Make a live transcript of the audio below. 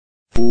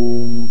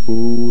Om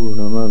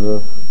Purnamada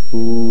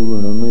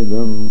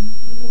Purnamidam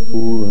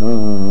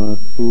Purnat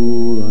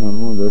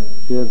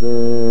Purnamudachyate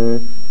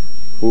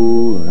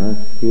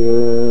Purnasya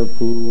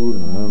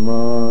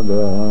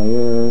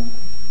Purnamadaya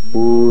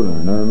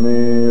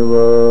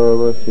Purnameva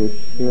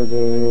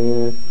Vasishyate.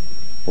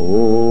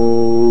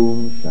 Om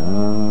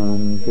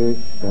Shanti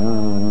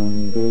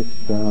Shanti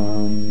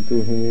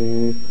Shanti.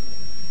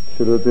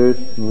 Shruti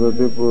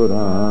Smriti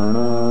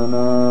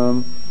Purananam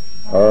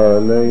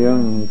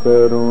Alayam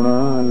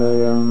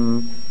Karunalayam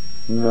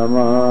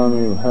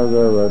Namami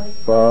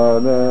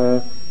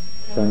Bhagavatpada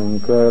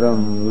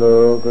Shankaram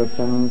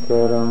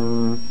Lokashankaram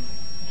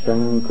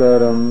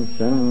Shankaram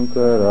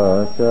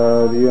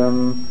Shankaracharyam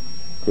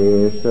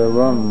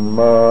Kesavam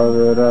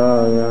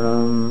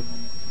Badarayanam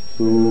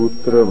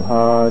Sutra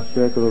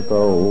Bhashya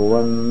Krutau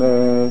Vande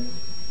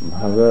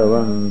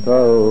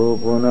Bhagavantau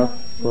Punah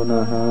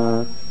Punaha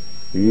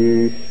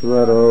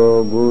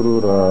Ishvaro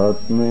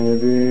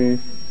Gururatmedi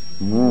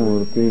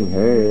Murti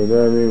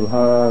Bheda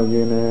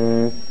Vibhagine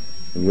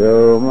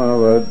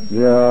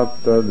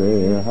Vyomavadvyapta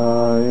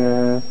Dehaya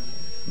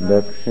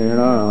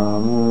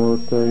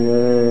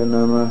Dakshinamurtaye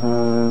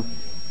Namaha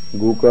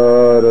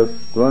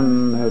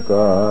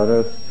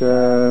Gukarastvandhakarascha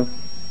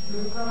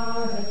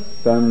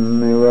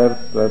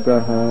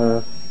Sannivartakaha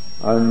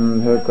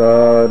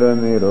Andhakara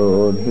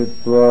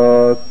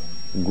Nirodhitvat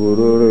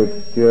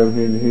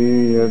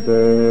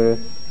Gururityabhidhiyate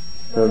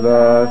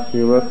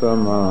Sadashiva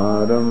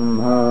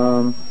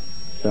Samarambham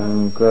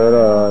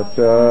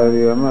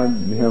Shankaracharya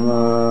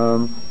Madhyamam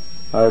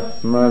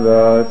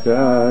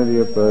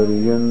Asmadacharya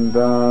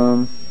Paryantam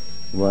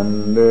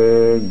Vande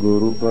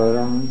Guru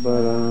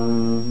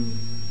Paramparam.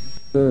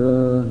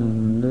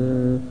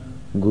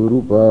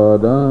 Guru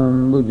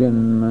Padam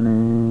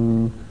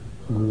Bhujanmane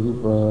Guru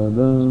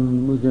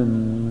Padam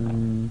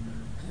Bhujanmane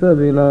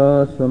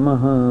Savilasa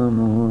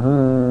Mahamoha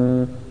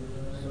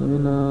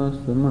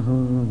Savilasa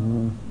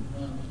Mahamoha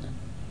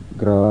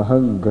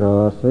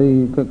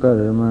Grahagrasaika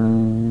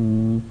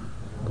Karmane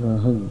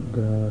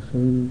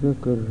Grahagrasaika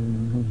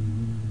Karmane.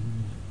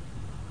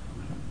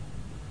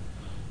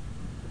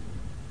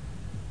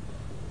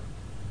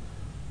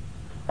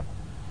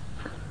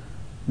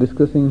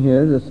 Discussing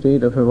here the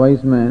state of a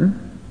wise man,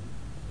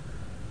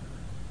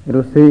 it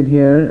was said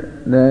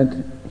here that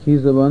he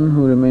is the one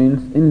who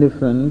remains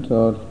indifferent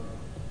or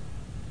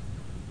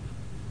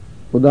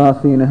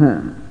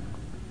udasinaha.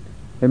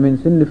 It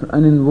means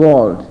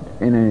uninvolved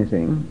in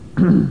anything.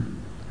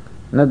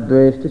 Na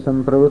dveshti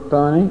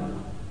sampravruttani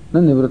na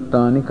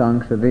nivruttani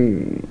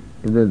kankshati.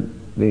 If the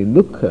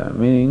dukkha,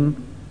 meaning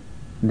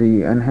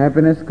the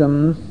unhappiness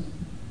comes,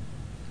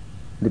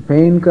 the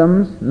pain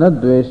comes, na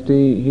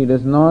dveshti, he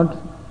does not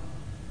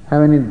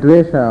have any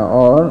dvesha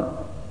or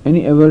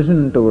any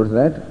aversion towards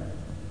that.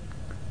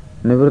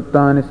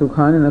 Nivruttani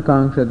sukhani na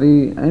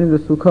kankshati, and if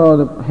the sukha or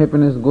the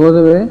happiness goes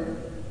away,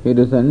 he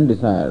doesn't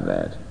desire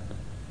that.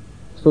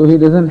 So he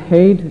doesn't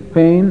hate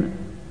pain,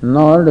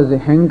 nor does he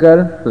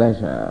hanker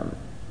pleasure.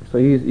 So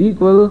he is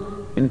equal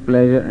in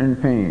pleasure and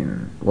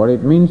pain. What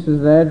it means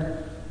is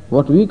that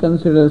what we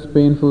consider as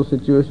painful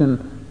situation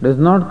does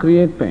not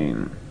create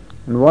pain,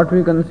 and what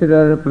we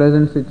consider a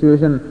pleasant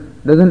situation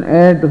doesn't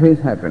add to his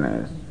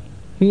happiness.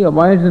 He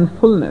abides in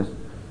fullness,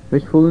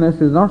 which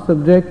fullness is not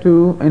subject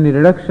to any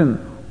reduction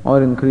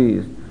or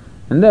increase.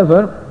 And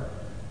therefore,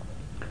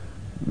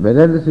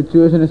 whether the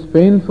situation is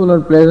painful or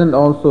pleasant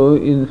also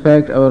is in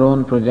fact our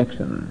own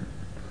projection.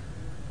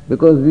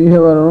 Because we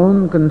have our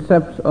own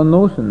concepts or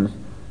notions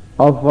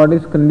of what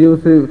is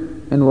conducive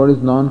and what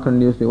is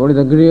non-conducive, what is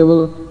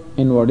agreeable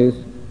and what is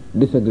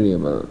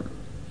disagreeable.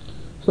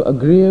 So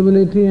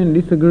agreeability and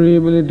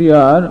disagreeability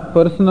are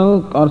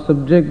personal or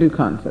subjective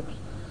concepts.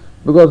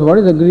 Because what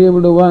is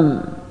agreeable to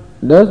one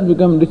does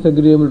become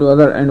disagreeable to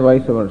other and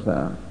vice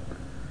versa.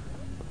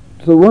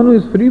 So one who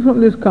is free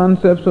from these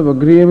concepts of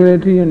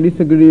agreeability and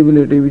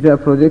disagreeability, which are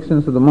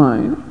projections of the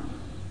mind,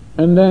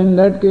 and then in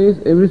that case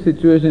every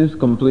situation is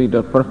complete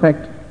or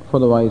perfect for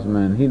the wise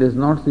man. He does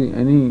not see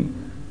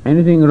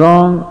anything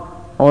wrong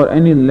or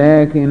any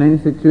lack in any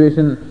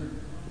situation,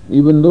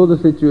 even though the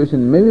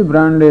situation may be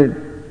branded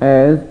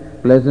as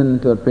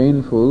pleasant or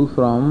painful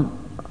from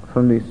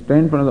the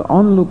standpoint of the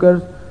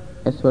onlookers.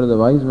 As far as the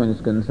wise man is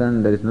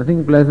concerned, there is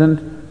nothing pleasant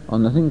or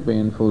nothing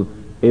painful.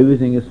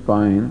 Everything is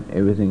fine,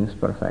 everything is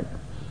perfect.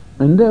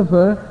 And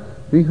therefore,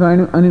 we find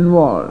him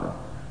uninvolved.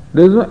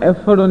 There is no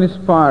effort on his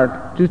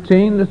part to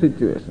change the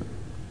situation.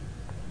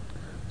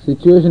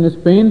 Situation is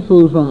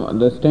painful from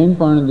the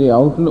standpoint of the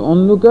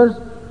onlookers.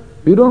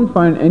 We don't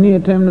find any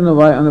attempt on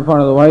the part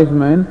of the wise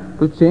man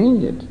to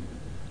change it.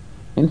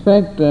 In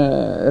fact,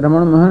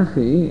 Ramana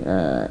Maharshi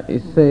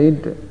is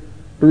said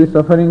to be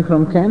suffering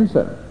from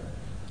cancer.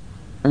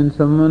 And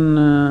someone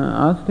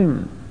asked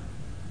him,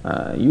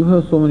 you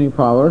have so many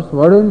powers,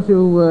 why don't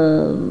you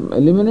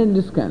eliminate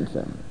this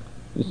cancer?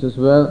 He says,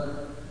 well,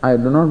 I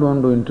do not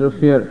want to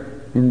interfere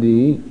in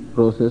the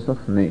process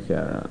of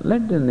nature.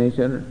 Let the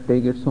nature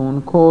take its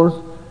own course.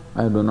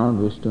 I do not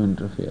wish to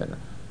interfere.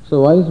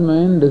 So wise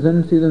man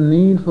doesn't see the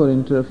need for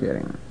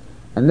interfering.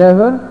 And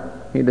therefore,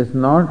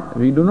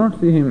 we do not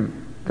see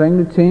him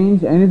trying to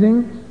change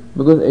anything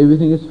because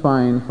everything is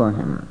fine for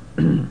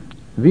him.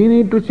 We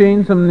need to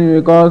change something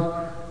because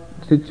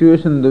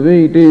situation the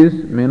way it is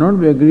may not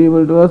be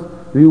agreeable to us,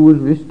 we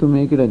would wish to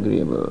make it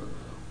agreeable.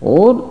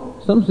 Or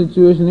some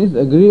situation is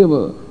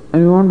agreeable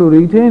and we want to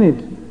retain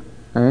it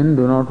and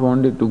do not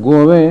want it to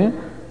go away,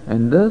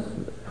 and thus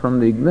from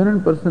the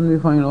ignorant person we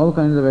find all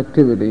kinds of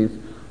activities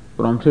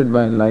prompted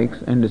by likes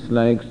and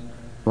dislikes.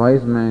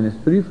 Wise man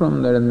is free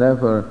from that, and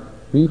therefore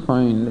we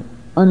find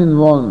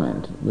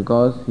uninvolvement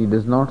because he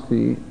does not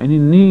see any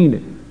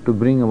need to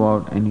bring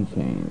about any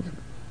change,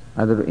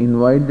 either to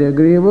invite the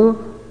agreeable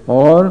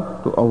or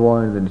to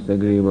avoid the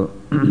disagreeable.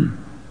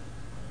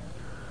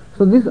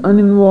 So this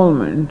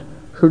uninvolvement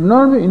should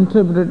not be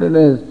interpreted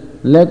as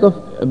lack of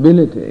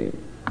ability.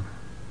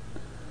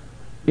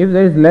 If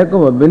there is lack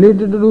of ability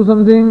to do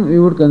something, we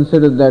would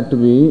consider that to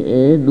be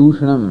a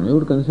dushanam, we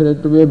would consider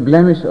it to be a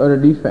blemish or a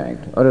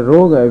defect, or a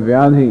roga, a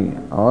vyadhi,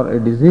 or a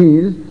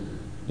disease.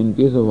 In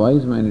case of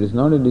wise man, it is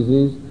not a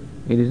disease,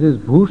 it is his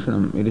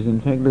bhushanam, it is in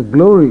fact a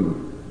glory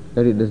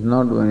that he does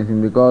not do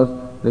anything because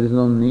there is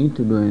no need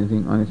to do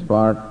anything on his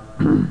part.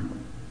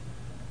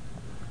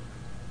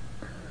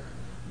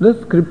 The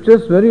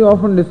scriptures very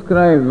often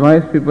describe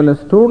wise people as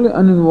totally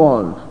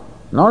uninvolved,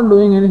 not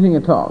doing anything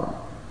at all.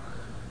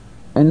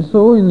 And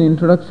so in the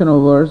introduction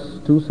of verse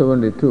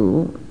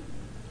 272,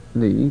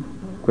 the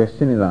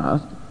question is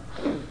asked,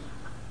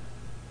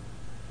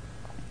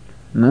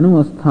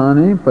 Nanu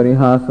asthane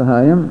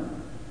parihasahayam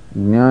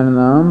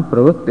jnanam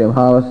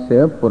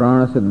pravrityabhavasya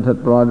purana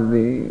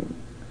siddhatvaditi.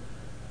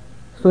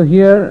 So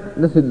here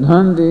the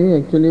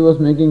Siddhanti actually was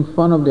making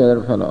fun of the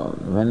other fellow.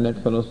 When that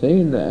fellow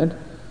said that,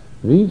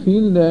 we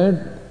feel that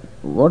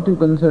what you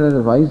consider as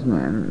a wise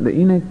man, the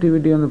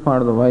inactivity on the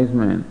part of the wise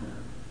man,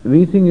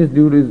 we think is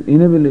due to his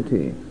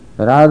inability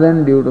rather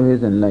than due to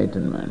his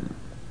enlightenment.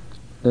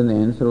 Then the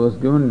answer was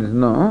given is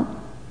no,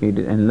 it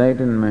is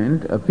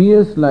enlightenment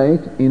appears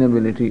like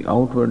inability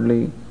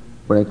outwardly,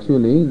 but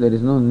actually there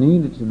is no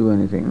need to do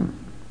anything.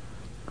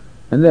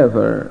 And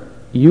therefore,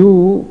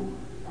 you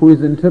who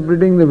is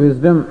interpreting the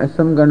wisdom as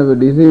some kind of a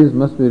disease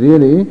must be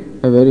really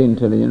a very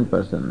intelligent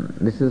person.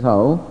 This is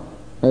how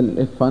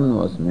a fun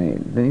was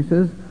made. Then he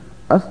says,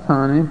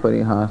 Asthane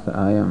parihasa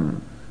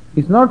ayam.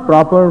 It's not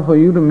proper for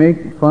you to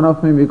make fun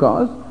of me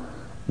because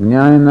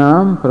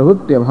jnanam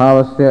pravritya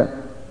bhavasya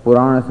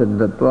purana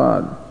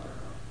siddhatvad.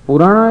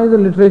 Purana is a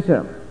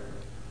literature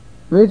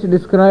which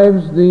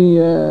describes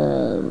the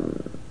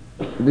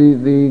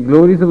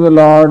glories of the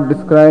Lord,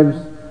 describes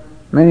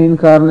many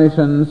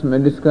incarnations,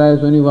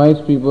 describes many wise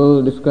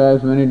people,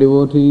 describes many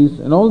devotees,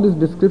 and all these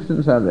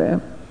descriptions are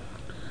there.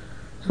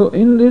 So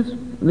in this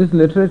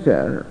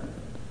literature,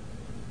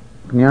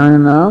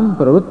 jnanam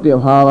pravritya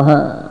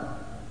bhavaha,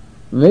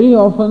 very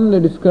often they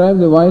describe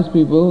the wise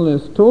people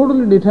as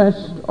totally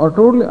detached or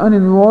totally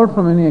uninvolved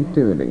from any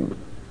activity.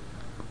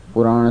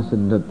 Purana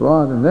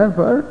siddhatvad. And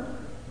therefore,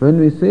 when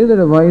we say that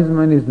a wise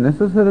man is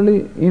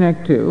necessarily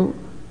inactive,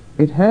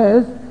 it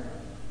has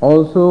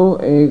also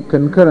a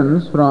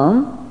concurrence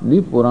from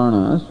the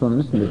Puranas, from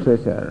this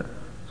literature.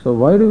 So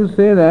why do you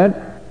say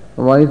that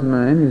a wise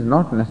man is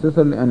not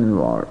necessarily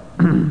uninvolved?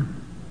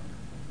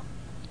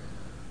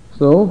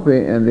 So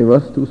the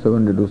verse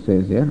 272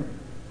 says here,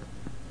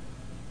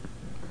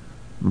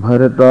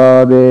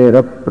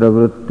 Bharatadera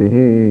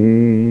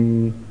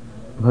pravrittihi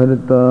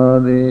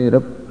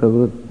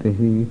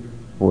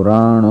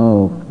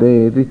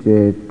Puranokte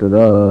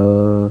chetada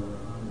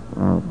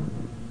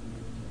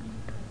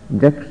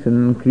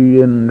Jakshan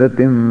kriyan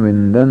ratim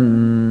vindan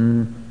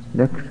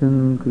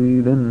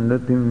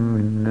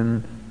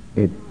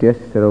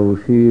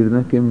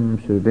Ityashraushirna kim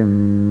shrutim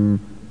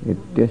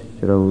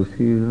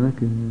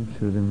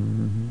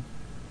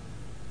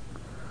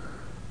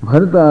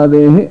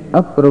Bharatadehi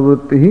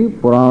apravrittihi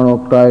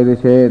puranokta iti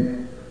ched.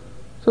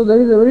 So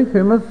there is a very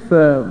famous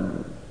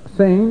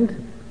saint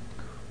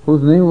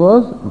whose name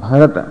was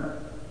Bharata.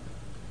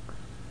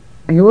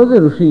 He was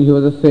a Rishi, he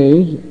was a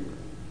sage,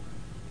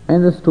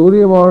 and the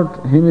story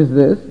about him is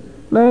this,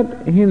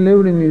 that he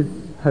lived in his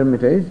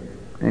hermitage,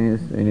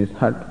 in his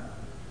hut,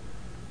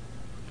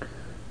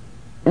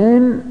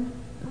 and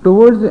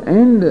towards the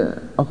end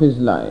of his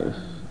life,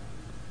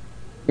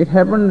 it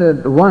happened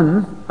that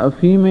once a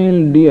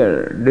female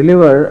deer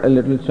delivered a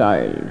little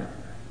child.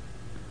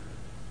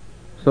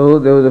 So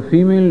there was a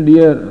female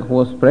deer who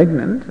was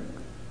pregnant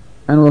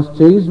and was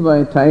chased by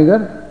a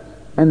tiger,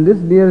 and this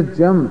deer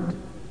jumped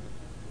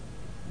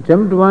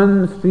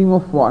one stream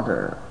of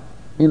water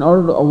in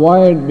order to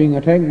avoid being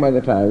attacked by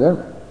the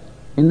tiger.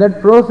 In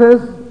that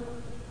process,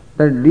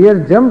 that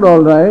deer jumped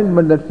all right,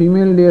 but that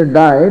female deer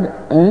died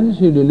and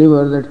she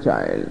delivered that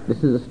child.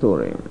 This is the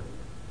story.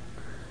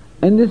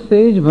 And this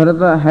sage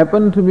Bharata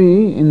happened to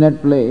be in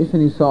that place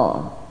and he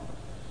saw.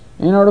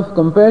 And out of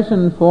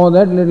compassion for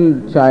that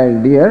little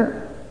child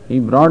deer, he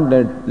brought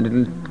that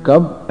little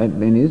cub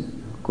in his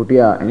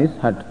kutia, in his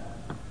hut,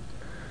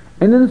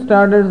 and then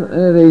started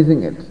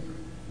raising it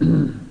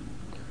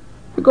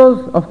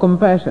because of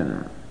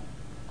compassion.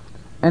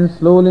 And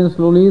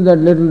slowly that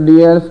little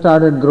deer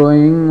started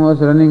growing, was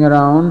running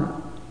around,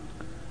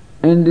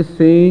 and this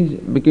sage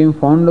became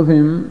fond of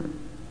him,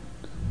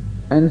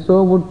 and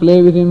so would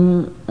play with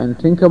him and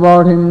think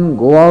about him,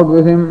 go out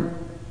with him.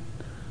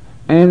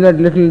 And that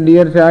little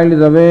deer child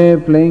is away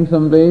playing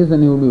someplace,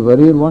 and he would be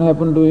worried what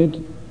happened to it.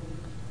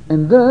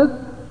 And thus,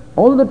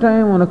 all the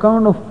time, on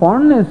account of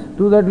fondness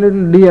to that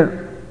little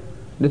deer,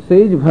 the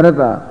sage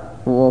Bharata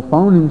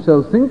found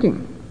himself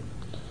thinking.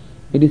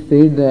 It is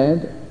said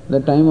that the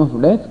time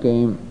of death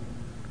came.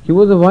 He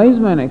was a wise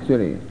man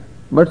actually,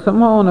 but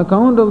somehow on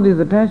account of this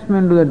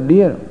attachment to that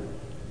deer,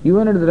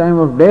 even at the time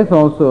of death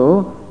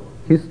also,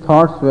 his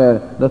thoughts were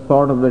the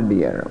thought of the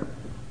deer.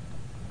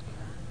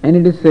 And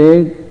it is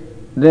said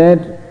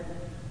that,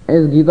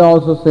 as Gita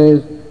also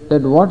says,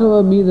 that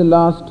whatever be the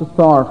last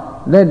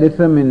thought, that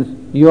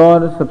determines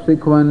your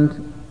subsequent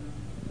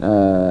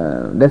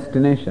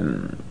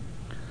destination.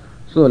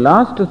 So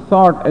last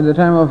thought at the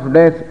time of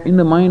death in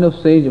the mind of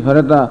sage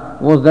Bharata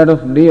was that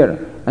of deer,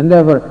 and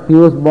therefore he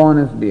was born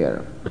as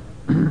deer.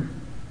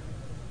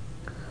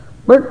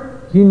 But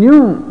he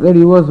knew that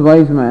he was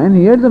wise man,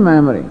 he had the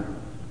memory.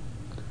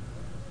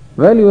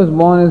 Well, he was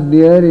born as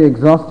deer, he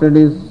exhausted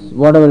his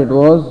whatever it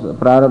was,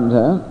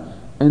 prarabdha,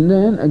 and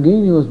then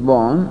again he was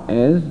born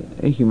as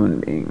a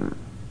human being.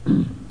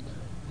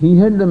 He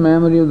had the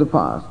memory of the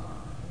past,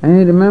 and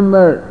he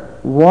remembered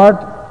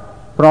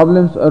what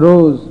problems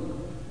arose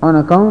on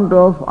account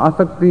of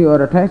asakti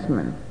or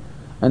attachment.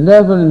 And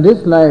therefore in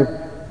this life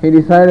he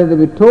decided to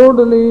be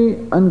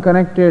totally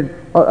unconnected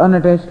or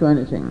unattached to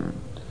anything.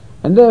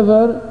 And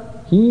therefore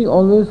he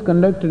always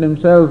conducted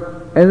himself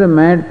as a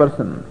mad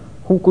person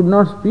who could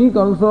not speak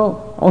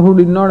also or who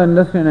did not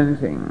understand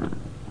anything.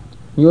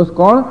 He was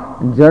called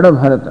Jada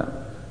Bharata.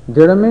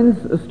 Jada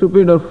means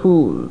stupid or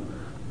fool.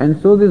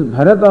 And so this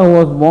Bharata who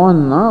was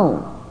born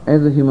now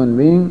as a human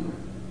being,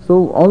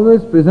 so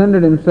always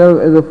presented himself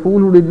as a fool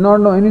who did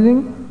not know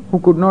anything, who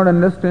could not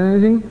understand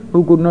anything,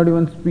 who could not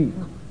even speak.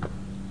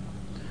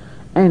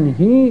 And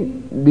he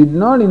did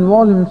not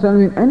involve himself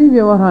in any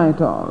vyavahara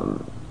at all.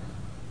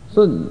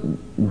 So,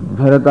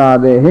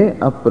 Bharatadehe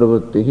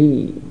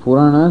apravrittihi.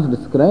 Puranas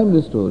describe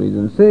the stories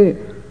and say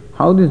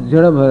how this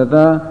Jada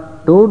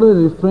Bharata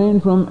totally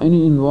refrained from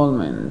any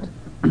involvement.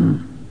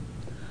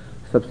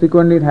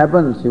 Subsequently it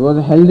happens, he was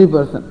a healthy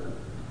person.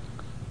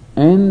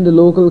 And the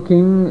local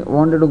king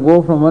wanted to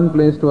go from one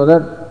place to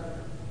other,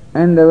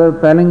 and there were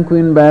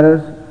palanquin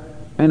bearers,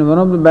 and one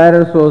of the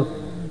bearers was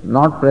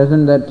not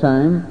present that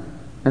time,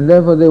 and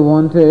therefore they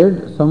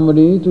wanted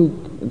somebody to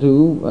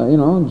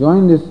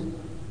join this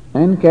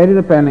and carry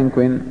the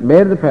palanquin,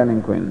 bear the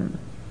palanquin.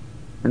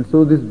 And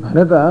so this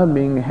Bharata,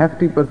 being a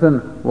hefty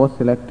person, was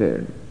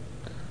selected.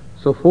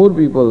 So 4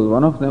 people,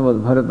 one of them was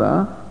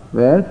Bharata,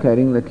 were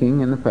carrying the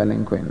king in the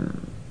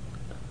palanquin.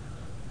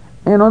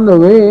 And on the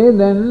way,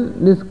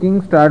 then this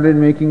king started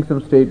making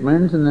some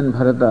statements, and then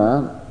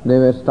Bharata, they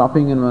were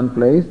stopping in one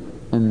place,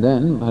 and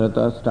then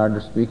Bharata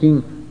started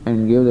speaking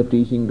and gave the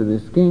teaching to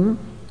this king,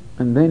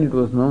 and then it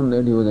was known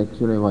that he was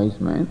actually a wise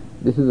man.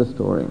 This is the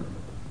story.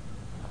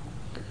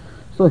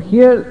 So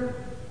here,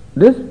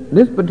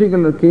 this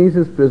particular case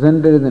is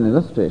presented as an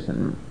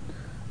illustration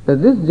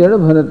that this Jada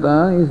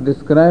Bharata is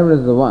described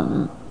as the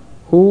one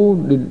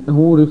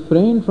who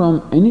refrained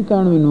from any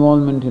kind of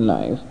involvement in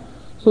life.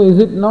 So is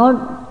it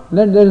not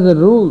that there is a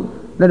rule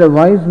that a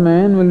wise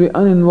man will be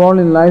uninvolved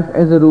in life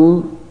as a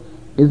rule?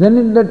 Isn't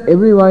it that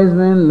every wise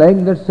man,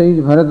 like that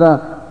sage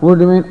Bharata, would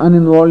remain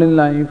uninvolved in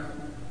life?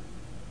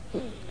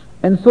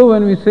 And so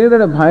when we say that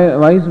a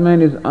wise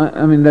man is,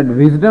 that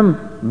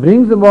wisdom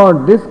brings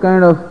about this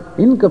kind of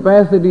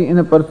incapacity in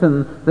a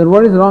person, then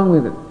what is wrong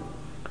with it?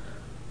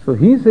 So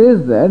he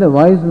says that a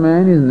wise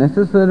man is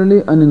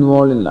necessarily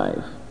uninvolved in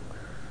life.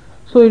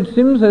 So it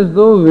seems as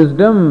though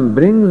wisdom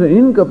brings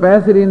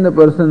incapacity in the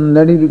person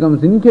that he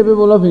becomes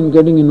incapable of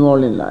getting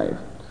involved in life.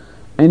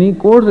 And he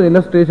quotes the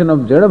illustration of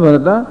Jada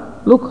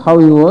Bharata, look how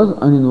he was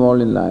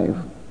uninvolved in life.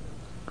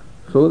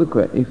 So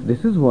if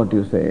this is what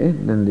you say,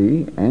 then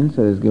the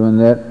answer is given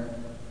there.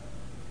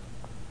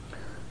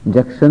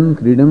 Jakshan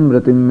kridam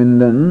vratim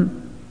vindan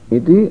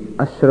iti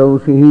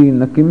ashraushihi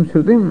nakim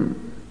shrutim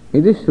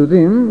iti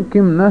shrutim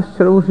kim na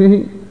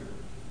ashraushihi.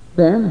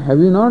 Then have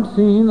you not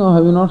seen or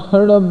have you not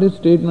heard of this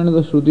statement of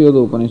the Shruti of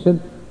the Upanishad,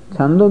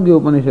 Chandogya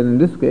Upanishad in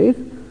this case?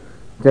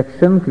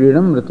 Jakshan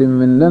kridam vratim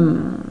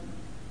vindan,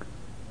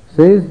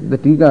 says the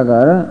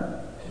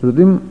Tikakara,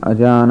 Shrutim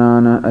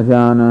ajananah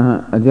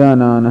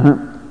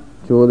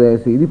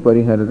chodayasidi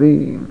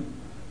pariharati.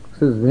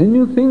 Says when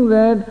you think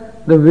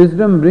that the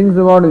wisdom brings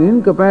about an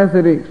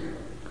incapacity,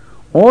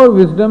 or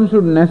wisdom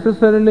should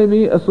necessarily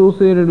be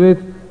associated with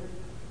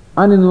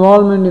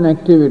uninvolvement in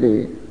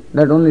activity,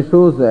 that only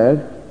shows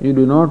that you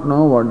do not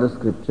know what the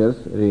scriptures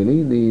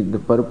really, the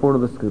purport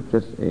of the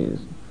scriptures is.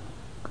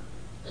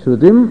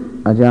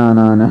 Shrutim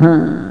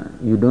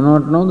ajananah. You do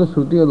not know the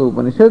Shruti of the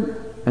Upanishad,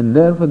 and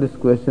therefore this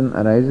question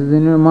arises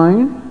in your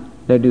mind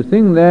that you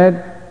think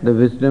that the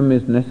wisdom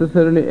is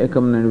necessarily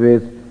accompanied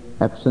with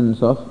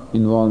absence of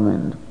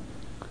involvement.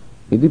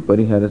 iti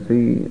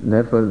pariharasi.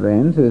 Therefore, the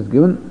answer is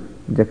given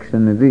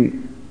jakshan iti.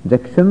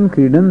 Jakshan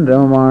kridan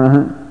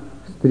ramamana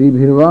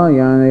stribhirva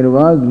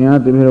yanirva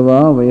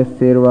jnatibhirva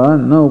vayasyirva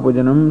na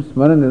upajanam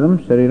smaranidam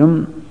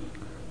shariram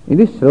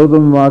iti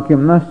shrautam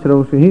vakyam na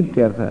shrausihi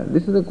ityartha.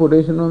 This is a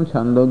quotation from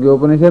Chandogya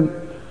Upanishad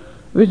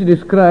which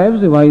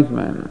describes a wise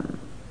man.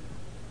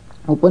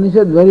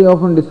 Upanishad very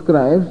often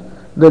describes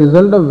the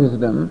result of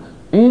wisdom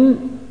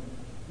in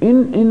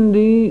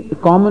the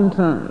common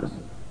terms.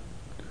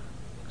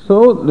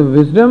 So the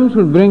wisdom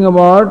should bring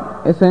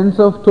about a sense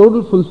of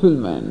total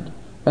fulfillment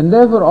and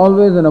therefore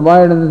always an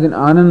abidance in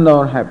ananda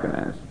or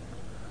happiness.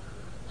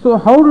 So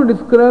how to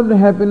describe the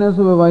happiness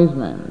of a wise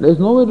man? There is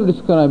no way to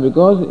describe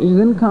because it is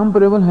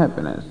incomparable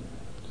happiness.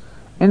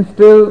 And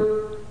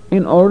still,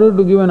 in order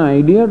to give an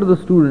idea to the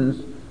students,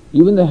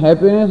 even the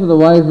happiness of the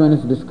wise man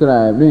is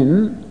described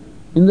in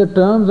the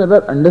terms that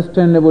are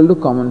understandable to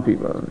common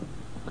people.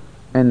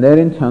 And there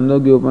in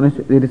Chandogya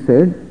Upanishad it is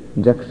said,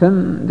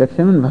 Jakshan,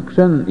 Jakshan means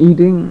bhakshan,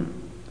 eating.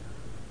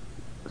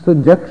 So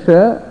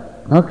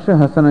Jaksha, bhaksha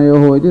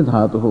hasanayoho iti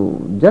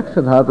dhatuhu.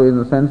 Jaksha dhatu in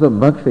the sense of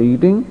bhaksha,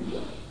 eating,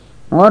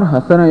 or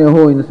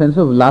hasanayoho in the sense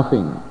of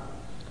laughing.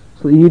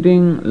 So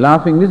eating,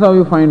 laughing, this is how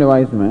you find a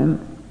wise man.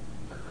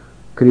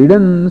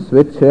 Kridan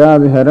svechaya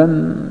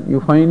viharan, you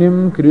find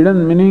him,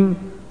 kridan meaning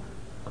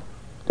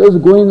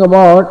just going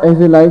about as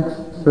he likes,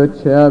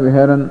 svechaya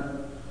viharan.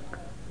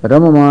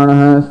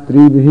 Ramamanaha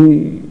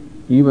stribhi,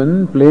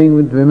 even playing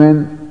with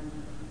women.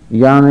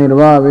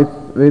 Yanirva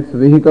with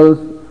vehicles.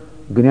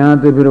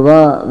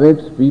 Gnatibhirva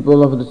with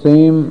people of the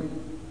same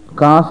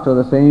caste or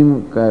the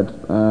same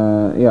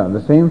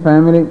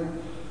family.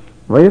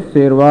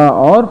 Vayasyirva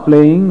or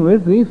playing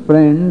with the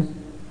friends.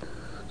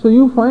 So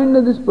you find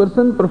that this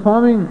person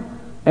performing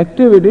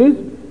activities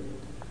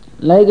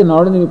like an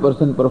ordinary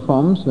person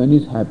performs when he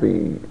is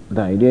happy.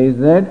 The idea is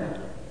that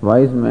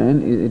wise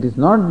man, it is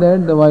not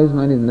that the wise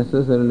man is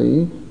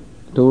necessarily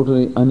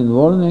totally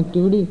uninvolved in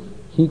activity,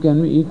 he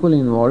can be equally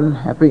involved in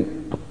happy.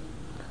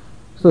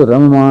 So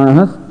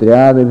Ramamanaha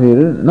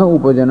Striyadibhir na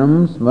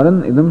upajanam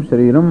smaran idam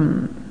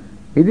shariram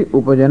iti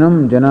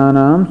upajanam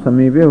jananam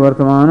samipe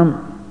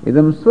vartamanam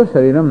idam sva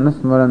shariram na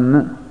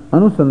smaran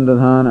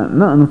anusandadhana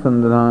na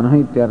anusandadhana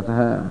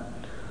ityartha.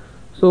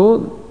 So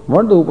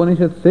what the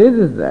Upanishad says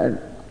is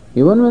that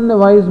even when the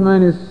wise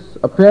man is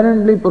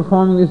apparently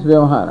performing this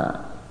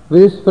vyavahara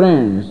with his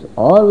friends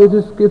or with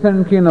his kith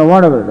and kin or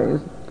whatever it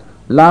is,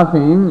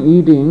 laughing,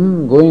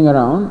 eating, going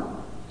around,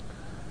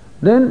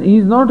 then he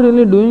is not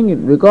really doing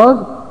it because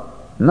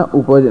na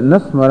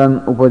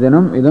smaran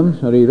upajanam idam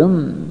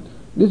shariram.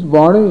 This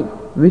body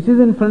which is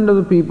in front of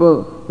the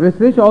people with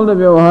which all the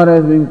vyavahara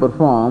is being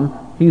performed,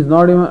 he is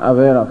not even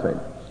aware of it.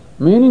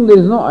 Meaning there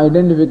is no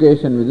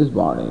identification with this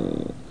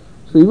body.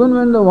 So even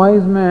when the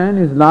wise man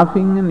is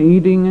laughing and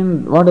eating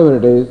and whatever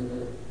it is,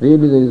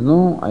 really there is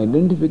no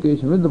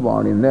identification with the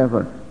body and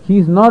therefore he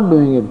is not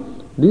doing it.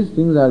 These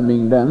things are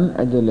being done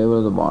at the level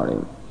of the body.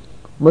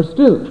 But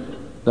still,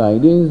 the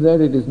idea is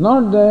that it is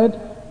not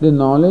that the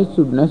knowledge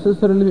should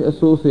necessarily be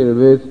associated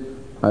with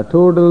a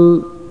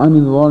total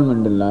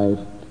uninvolvement in life.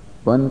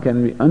 One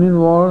can be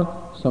uninvolved,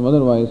 some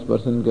other wise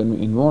person can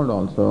be involved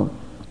also.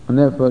 And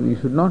therefore you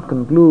should not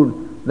conclude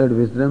that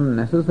wisdom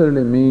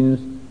necessarily means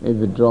a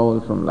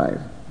withdrawal from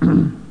life.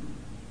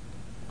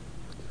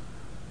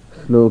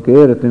 Shloke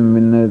ratim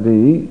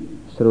vinnati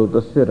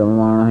shrautasya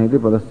ramamanaha iti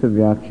padasya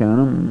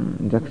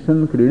vyakyanam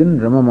jakshan kridin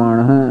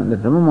ramamanaha.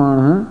 That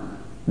ramamanaha,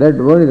 that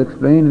word is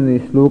explained in the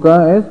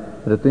shloka as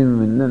ratim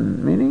vinnan,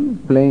 meaning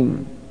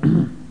playing.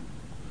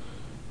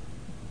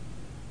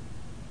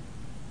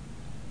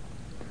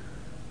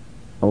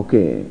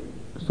 Okay,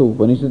 so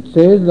Upanishad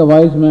says the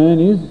wise man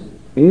is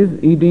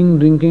eating,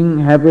 drinking,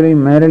 happily,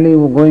 merrily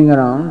going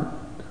around.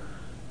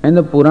 And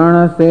the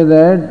Purana say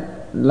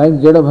that like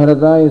Jada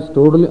Bharata is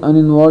totally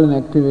uninvolved in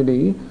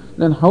activity,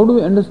 then how do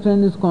we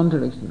understand this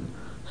contradiction?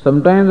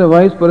 Sometimes a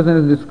wise person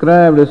is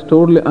described as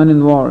totally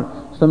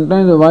uninvolved.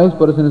 Sometimes a wise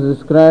person is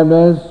described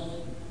as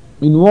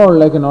involved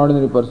like an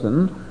ordinary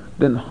person.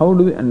 Then how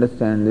do we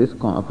understand this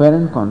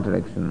apparent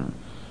contradiction?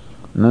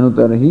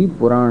 Nanutarhi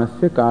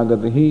Puranasya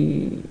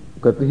Kagatihi.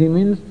 Gatihi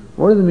means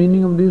what is the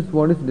meaning of this?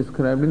 What is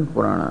described in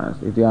Puranas?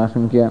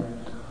 Itihasam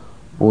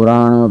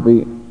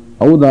Puranamapi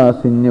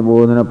Audasinya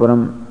bodhana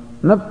param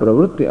na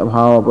pravritti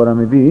abhava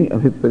paramiti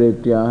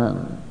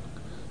abhipratyah.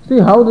 See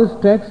how this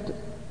text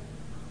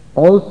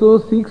also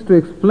seeks to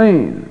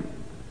explain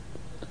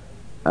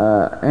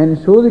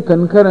and show the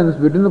concurrence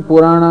between the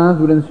Puranas,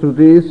 between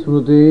Shruti,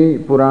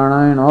 Smruti,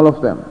 Purana and all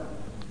of them.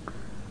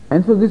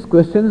 And so these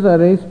questions are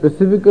raised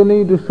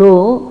specifically to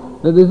show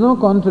that there is no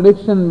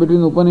contradiction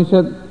between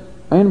Upanishad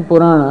and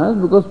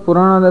Puranas, because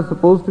Puranas are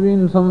supposed to be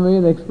in some way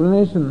the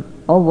explanation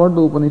of what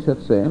the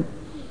Upanishads say.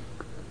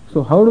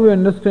 So how do we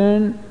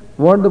understand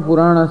what the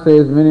Purana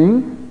says,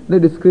 meaning the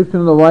description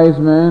of the wise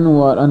men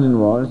who are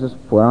uninvolved? It says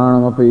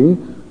Puranamapi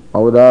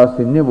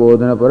Audasinya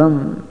bodhana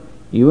param.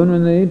 Even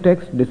when the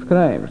text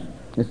describes,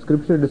 the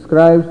scripture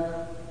describes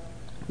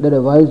that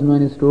a wise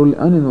man is totally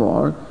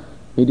uninvolved,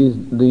 it is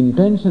the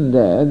intention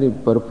there, the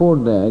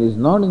purport there is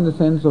not in the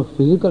sense of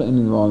physical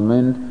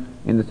involvement,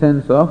 in the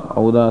sense of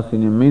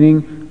audasinyam,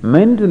 meaning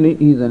mentally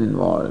he is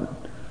uninvolved.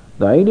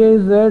 The idea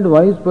is that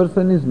wise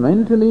person is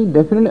mentally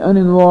definitely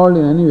uninvolved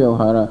in any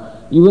vyavahara,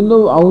 even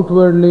though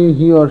outwardly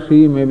he or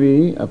she may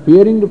be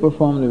appearing to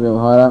perform the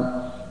vyavahara,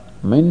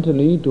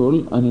 mentally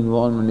total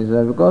uninvolvement is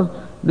there because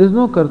there is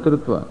no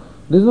kartrutva,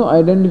 there is no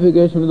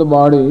identification with the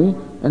body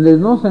and there is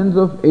no sense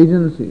of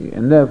agency,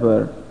 and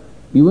therefore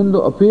even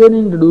though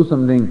appearing to do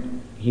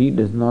something, he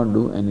does not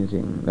do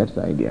anything. That's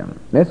the idea.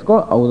 That's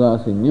called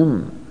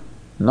audasinyam,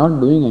 not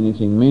doing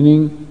anything,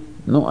 meaning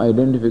no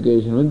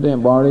identification with the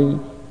body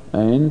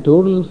and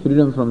total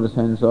freedom from the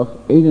sense of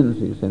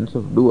agency, sense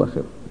of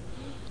doership.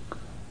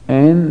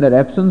 And that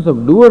absence of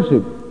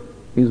doership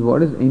is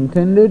what is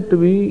intended to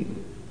be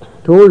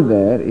told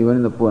there, even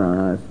in the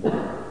Puranas,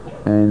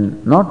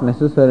 and not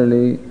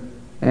necessarily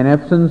an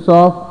absence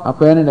of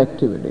apparent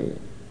activity.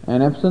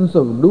 An absence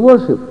of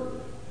doership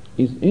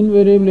is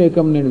invariably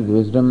accompanied with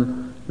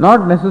wisdom,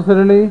 not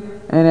necessarily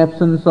an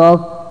absence of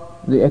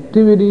the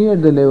activity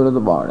at the level of the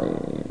body,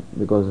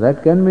 because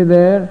that can be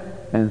there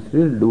and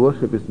still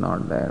doership is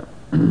not there.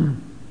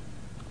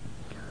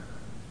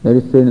 That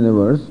is said in the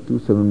verse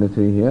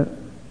 273 here.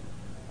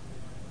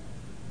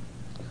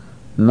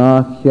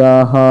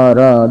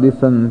 Nahyāhārādi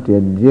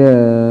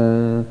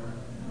santyajya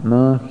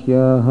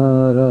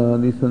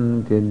Nahyāhārādi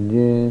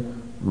santyajya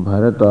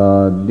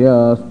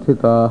Bharatādya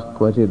sthitah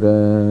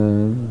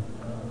kvachita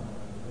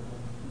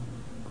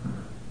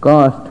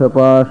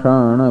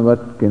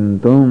Kāṣṭhapāṣāṇavat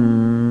kintum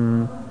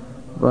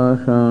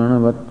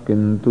Pāṣāṇavat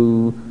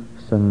kintu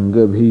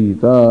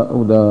Sangabhīta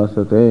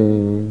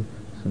udāsate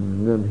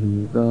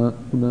Sangabhīta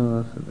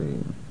udāsate.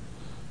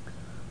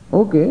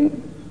 Okay,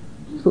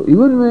 so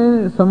even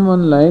when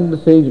someone like the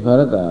sage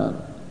Bharata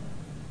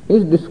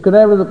is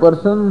described as a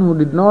person who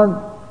did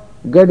not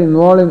get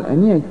involved in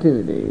any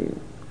activity,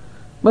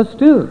 but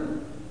still,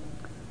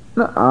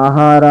 na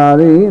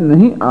āhārādi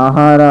nahi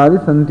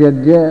āhārādi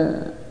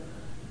santyajya.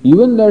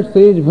 Even that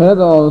sage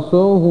Bharata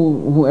also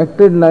who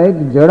acted like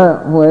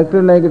Jada, who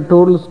acted like a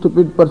total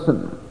stupid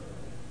person.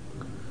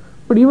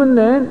 But even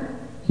then,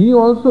 he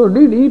also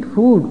did eat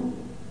food.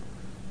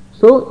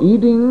 So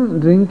eating,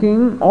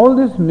 drinking, all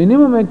these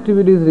minimum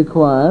activities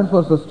required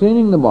for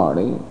sustaining the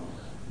body,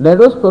 that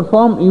was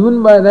performed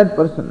even by that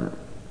person.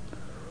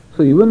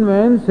 So even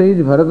when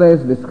sage Bharata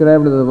is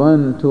described as the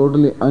one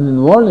totally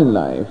uninvolved in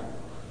life,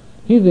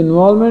 his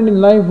involvement in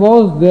life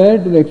was there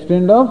to the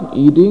extent of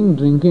eating,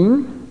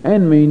 drinking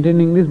and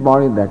maintaining this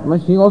body. That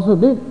much he also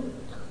did.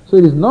 So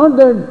it is not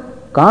that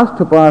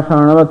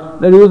Kāṣṭhapāṣāṇavat,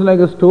 that he was like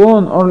a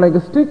stone or like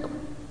a stick.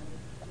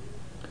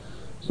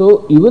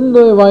 So even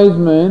though a wise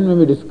man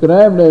may be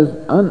described as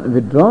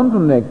withdrawn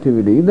from the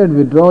activity, that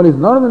withdrawal is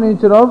not of the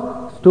nature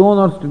of stone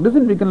or stick,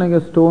 doesn't become like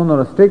a stone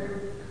or a stick.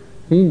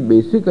 He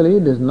basically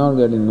does not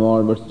get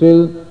involved, but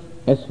still,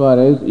 as far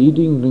as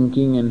eating,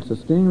 drinking and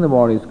sustaining the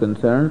body is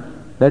concerned,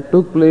 that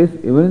took place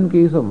even in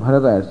case of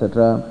Bharata,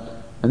 etc.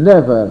 And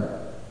therefore,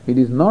 it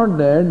is not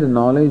that the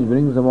knowledge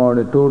brings about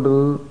a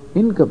total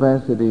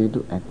incapacity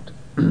to act.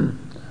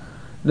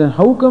 Then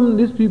how come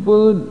these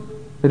people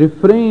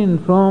refrain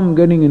from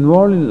getting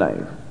involved in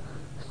life?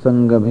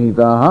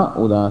 Sangabhitaha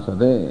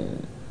udasate.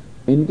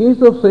 In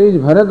case of sage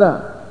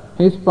Bharata,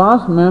 his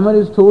past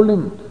memories told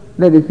him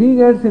that if he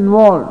gets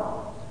involved,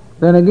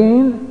 then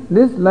again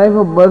this life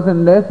of birth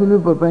and death will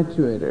be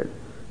perpetuated.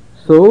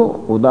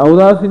 So,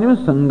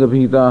 udasinyam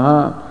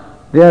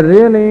sangabhitaha. They are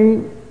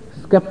really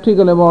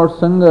skeptical about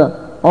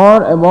sangha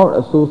or about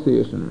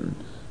association.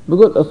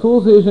 Because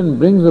association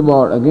brings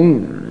about,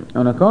 again,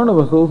 on account of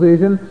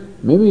association,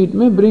 maybe it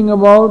may bring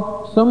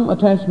about some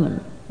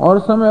attachment or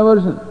some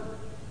aversion.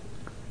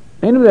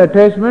 And if the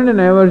attachment and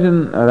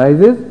aversion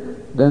arises,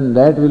 then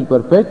that will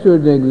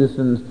perpetuate the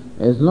existence.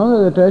 As long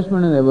as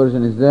attachment and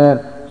aversion is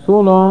there, so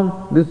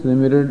long this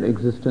limited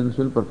existence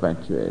will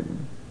perpetuate.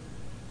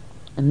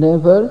 And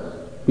therefore,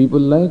 people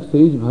like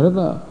sage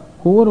Bharata,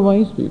 who were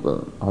wise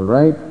people,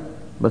 alright,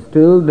 but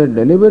still they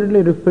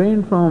deliberately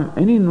refrain from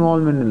any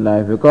involvement in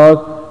life, because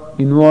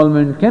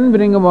involvement can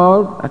bring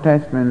about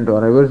attachment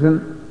or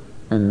aversion,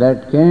 and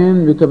that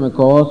can become a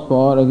cause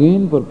for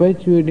again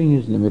perpetuating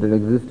his limited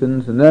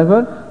existence. And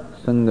therefore,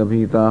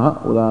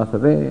 sangabhitaha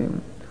udasate.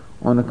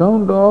 On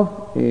account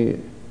of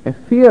a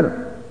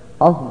fear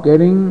of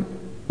getting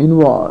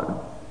involved,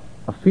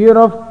 a fear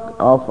of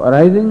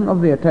arising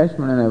of the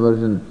attachment and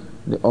aversion,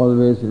 they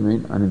always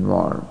remain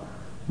uninvolved.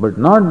 But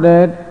not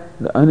that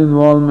the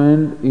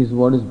uninvolvement is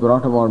what is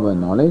brought about by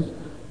knowledge.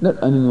 That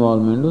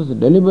uninvolvement was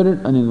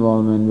deliberate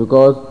uninvolvement,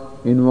 because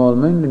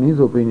involvement, in his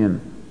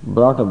opinion,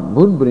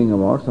 would bring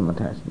about some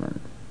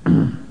attachment.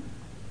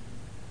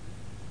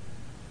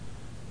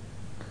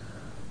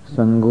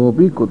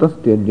 Sangopi kutas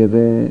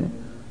tyajyate.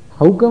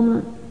 How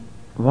come?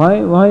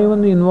 Why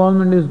even the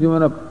involvement is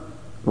given up?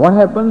 What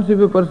happens if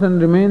a person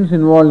remains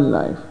involved in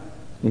life?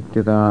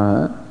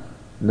 Ityatā.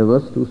 The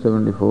verse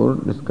 274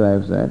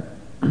 describes that.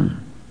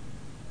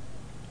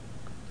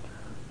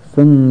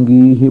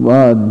 Sangihi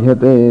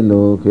badhyate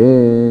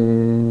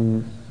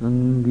loke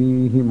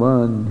संगी ही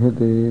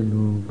बाध्यते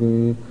लोके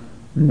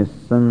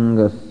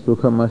निस्संगः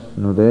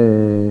सुखमश्नुते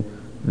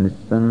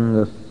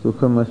निस्संगः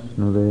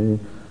सुखमश्नुते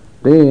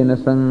तेन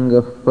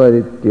संगः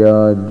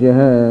परित्याज्यः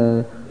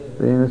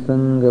तेन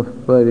संगः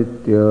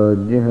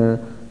परित्याज्यः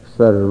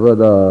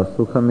सर्वदा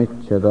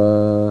सुखमिच्छता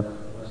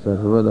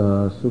सर्वदा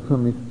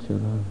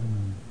सुखमिच्छता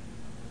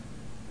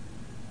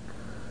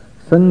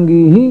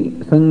संगी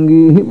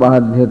ही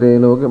बाध्यते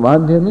लोके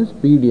बाध्य means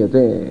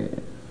पीड्यते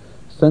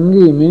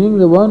संगी meaning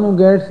the one who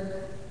gets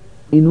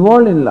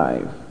involved in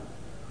life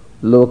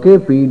loke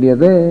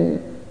pīdyate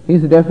he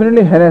is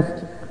definitely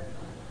harassed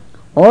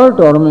or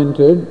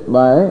tormented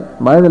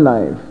by the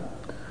life.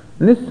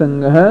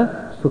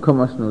 Nissangah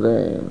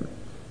sukhamasnute.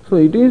 So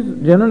it is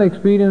general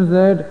experience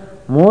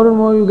that more and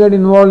more you get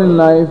involved in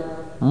life,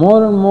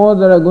 more and more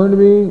there are going to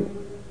be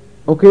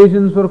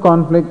occasions for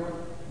conflict,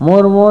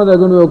 more and more there are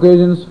going to be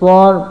occasions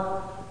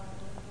for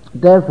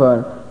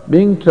therefore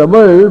being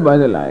troubled by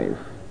the life.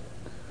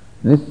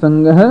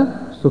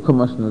 Nissangah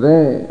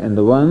sukhamasnute, and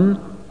the one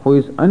who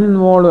is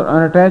uninvolved or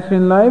unattached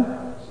in life,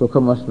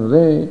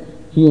 sukhamasnute,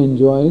 he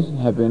enjoys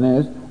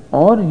happiness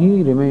or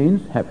he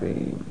remains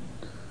happy.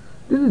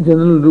 This is a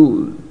general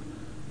rule,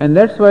 and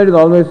that's why it is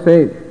always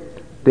said,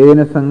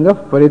 Tena sangah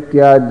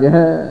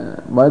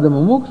parityajya, by the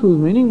mumukshus,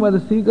 meaning by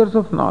the seekers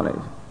of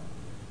knowledge.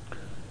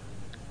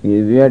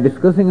 We are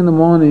discussing in the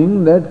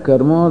morning that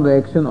karma or the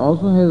action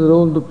also has a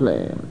role to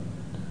play.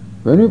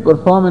 When we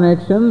perform an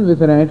action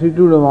with an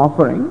attitude of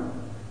offering,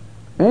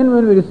 and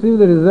when we receive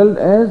the result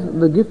as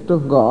the gift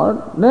of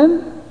God,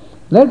 then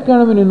that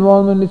kind of an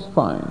involvement is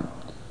fine.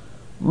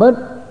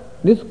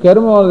 But this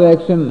karma or the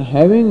action,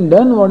 having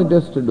done what it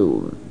has to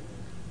do,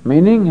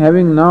 meaning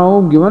having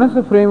now given us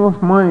a frame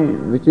of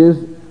mind which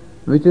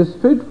is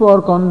fit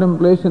for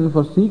contemplation,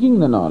 for seeking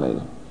the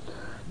knowledge,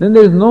 then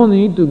there is no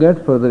need to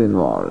get further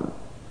involved.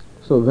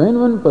 So when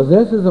one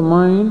possesses a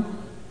mind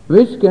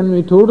which can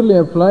be totally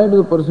applied to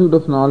the pursuit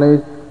of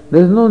knowledge,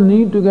 there is no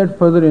need to get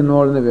further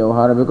involved in the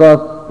vyavahara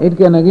because it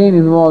can again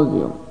involve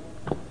you.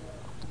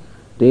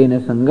 Tena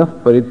sangah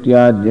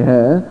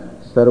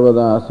parityajya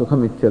sarvada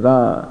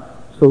sukhamichyata.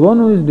 So one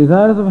who is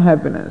desirous of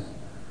happiness,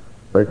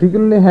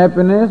 particularly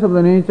happiness of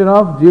the nature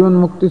of jivan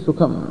mukti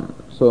sukham.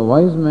 So a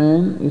wise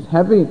man is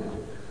happy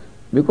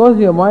because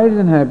he abides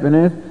in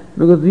happiness,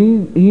 because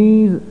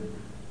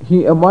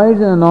he abides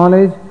in the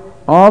knowledge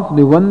of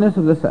the oneness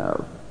of the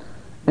self.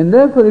 And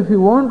therefore if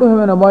you want to have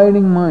an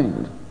abiding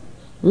mind,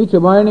 which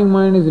abiding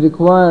mind is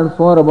required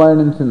for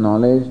abidance in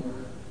knowledge,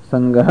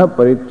 sangaha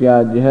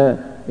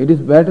parityajya, it is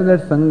better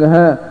that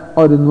sangaha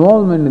or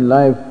involvement in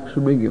life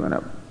should be given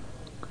up.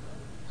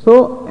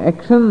 So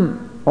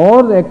action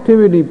or the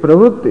activity,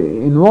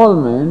 pravritti,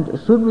 involvement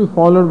should be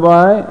followed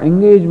by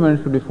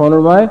engagement, should be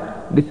followed by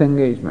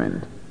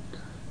disengagement.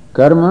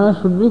 Karma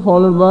should be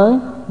followed by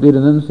the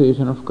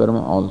renunciation of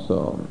karma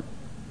also.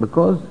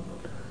 Because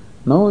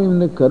now even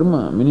the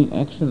karma, meaning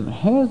action,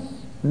 has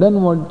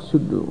done what it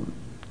should do,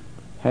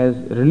 has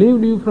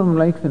relieved you from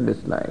likes and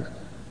dislikes,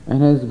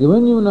 and has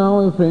given you now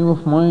a frame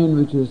of mind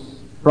which is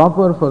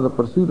proper for the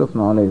pursuit of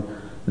knowledge,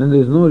 then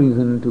there is no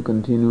reason to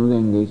continue the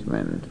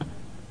engagement.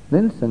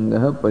 Then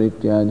sangaha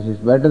parityaj, it is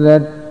better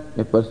that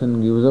a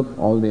person gives up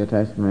all the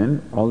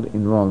attachment, all the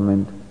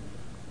involvement.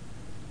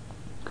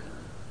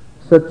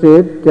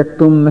 Sachet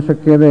tyaktum na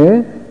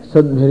shakyade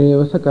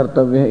sadbhireva sa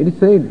kartavya. It is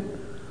said,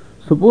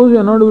 suppose you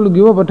are not able to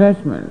give up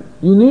attachment,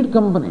 you need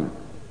company.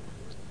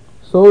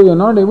 So you are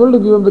not able to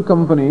give up the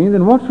company,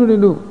 then what should you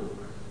do?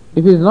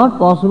 If it is not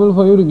possible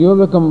for you to give up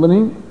the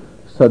company,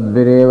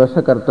 sadbhireva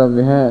sa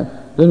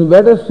kartavya, then you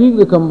better seek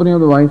the company of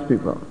the wise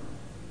people.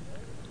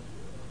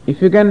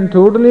 If you can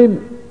totally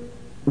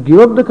give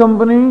up the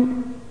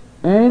company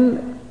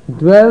and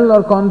dwell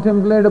or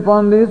contemplate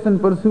upon this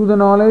and pursue the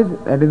knowledge,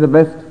 that is the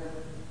best.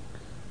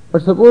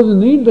 But suppose you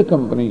need the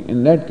company,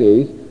 in that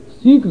case,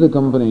 seek the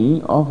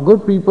company of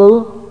good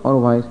people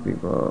or wise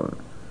people.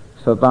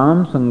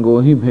 Satam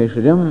sangohi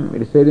bheshajam,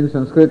 it is said in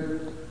Sanskrit,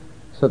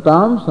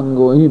 Satam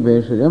sangohi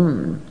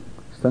bheshajam.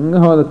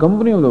 Sangha, or the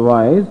company of the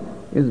wise,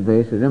 is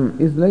bheshajam,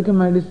 is like a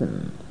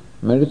medicine.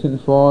 Medicine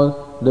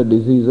for the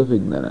disease of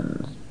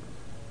ignorance.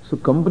 So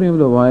company of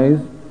the wise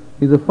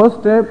is the first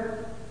step,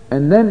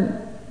 and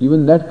then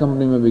even that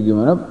company may be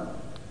given up.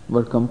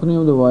 But company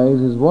of the wise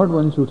is what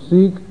one should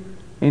seek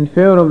in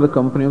favor of the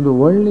company of the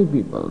worldly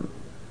people.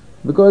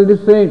 Because it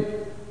is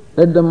said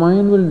that the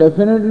mind will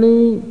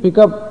definitely pick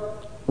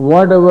up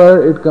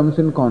whatever it comes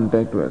in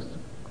contact with.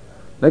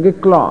 Like a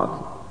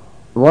cloth.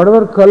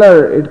 Whatever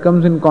color it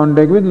comes in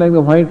contact with, like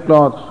the white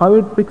cloth, how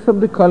it picks up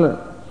the color.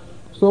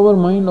 So our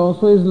mind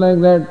also is like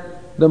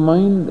that. The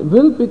mind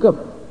will pick up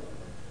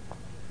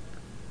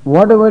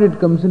whatever it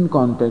comes in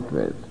contact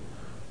with.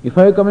 If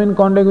I come in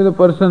contact with a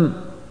person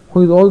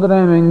who is all the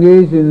time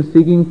engaged in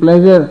seeking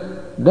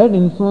pleasure, that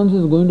influence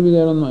is going to be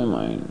there on my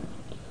mind.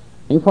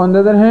 If on the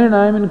other hand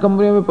I am in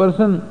company of a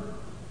person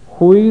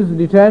who is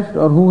detached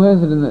or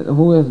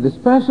who has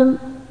dispassion,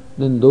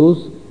 then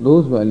those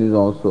values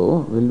also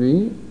will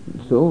be,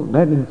 so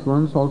that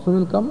influence also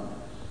will come.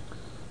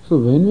 So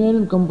when we are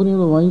in company of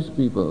the wise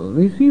people,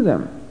 we see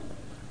them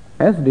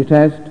as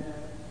detached,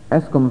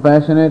 as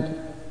compassionate,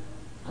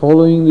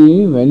 following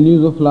the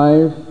values of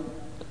life,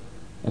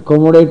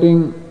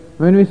 accommodating.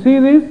 When we see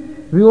this,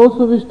 we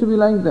also wish to be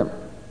like them.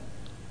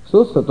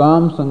 So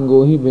satam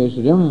sangohi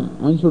bheshajam.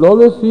 One should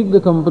always seek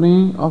the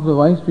company of the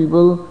wise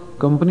people,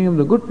 company of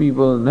the good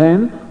people,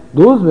 then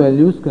those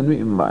values can be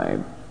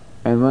imbibed.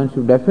 And one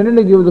should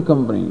definitely give the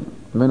company.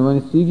 When one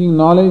is seeking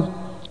knowledge,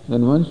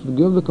 then one should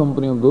give the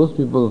company of those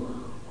people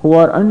who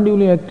are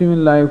unduly active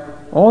in life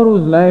or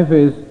whose life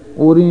is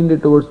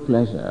oriented towards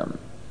pleasure.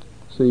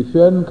 So if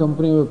you are in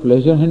company of a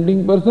pleasure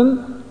hunting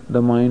person, the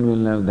mind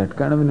will have that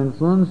kind of an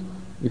influence.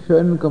 If you are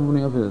in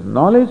company of a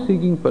knowledge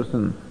seeking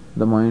person,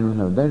 the mind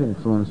will have that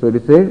influence. So it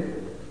is said,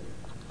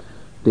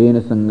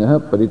 Tena Sangha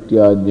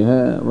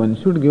Parityajya. One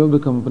should give the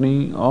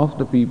company of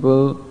the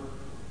people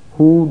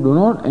who do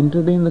not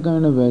entertain the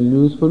kind of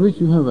values for which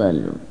you have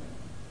value.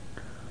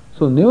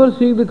 So never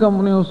seek the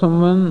company of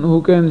someone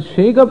who can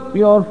shake up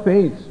your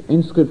faith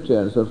in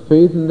scriptures or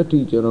faith in the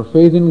teacher or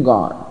faith in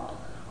God.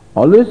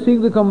 Always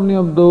seek the company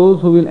of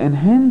those who will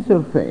enhance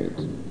your faith,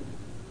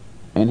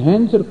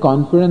 enhance your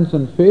confidence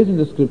and faith in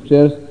the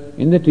scriptures,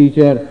 in the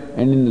teacher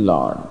and in the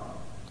Lord.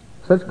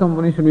 Such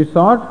company should be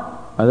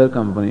sought, other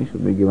company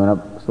should be given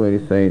up, so it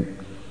is said.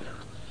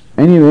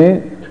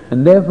 Anyway,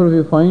 and therefore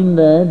we find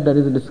that there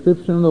is a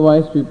description of the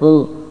wise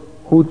people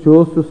who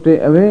chose to stay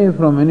away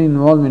from any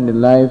involvement in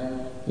life.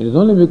 It is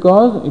only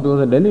because it was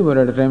a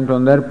deliberate attempt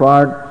on their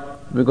part,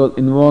 because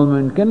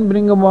involvement can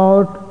bring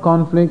about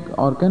conflict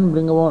or can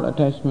bring about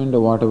attachment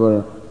or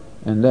whatever,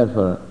 and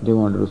therefore they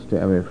wanted to stay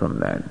away from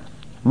that.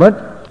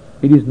 But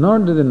it is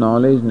not that the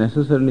knowledge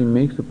necessarily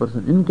makes a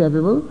person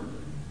incapable,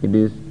 it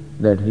is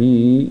that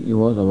he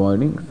was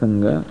avoiding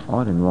sangha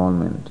or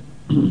involvement.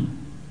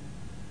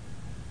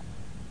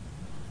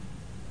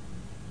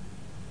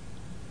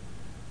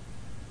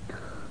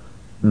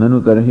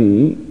 ननु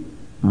तर्हि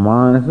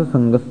मानस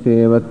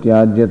संगस्येव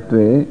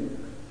त्याज्यत्वे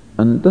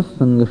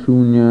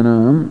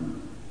अंतःसंगशून्यानां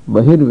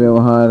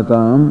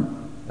बहिर्व्यवहारताम्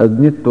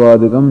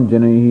अज्ञत्वादिकं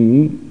जनैः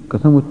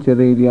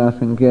कथमुच्यते इति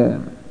आशंक्य.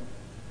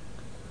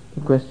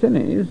 The question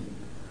is,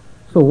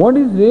 so what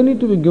is really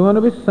to be given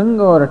up is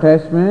sangha or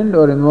attachment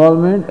or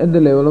involvement at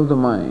the level of the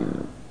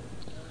mind.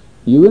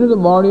 Even if the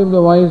body of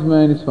the wise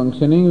man is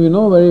functioning, we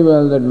know very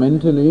well that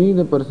mentally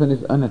the person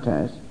is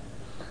unattached.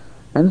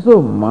 And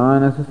so,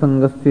 manasa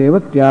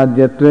sangasyeva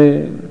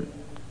tyajyatve.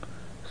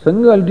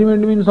 Sangha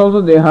ultimately means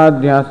also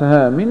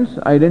dehadhyasaha, means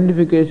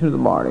identification of the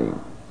body.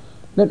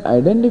 That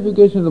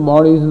identification of the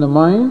body is in the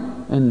mind,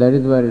 and that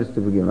is where it is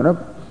to be given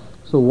up.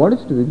 So what is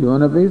to be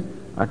given up is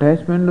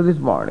attachment to this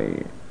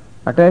body,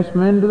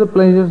 attachment to the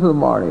pleasures of the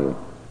body,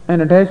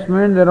 and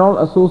attachment that are all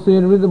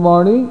associated with the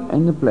body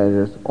and the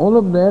pleasures. All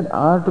of that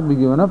are to be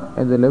given up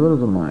at the level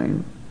of the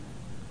mind.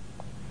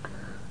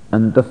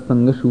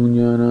 Antasanga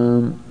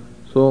shunyanam.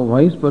 So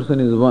wise person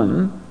is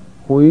one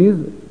who is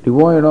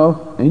devoid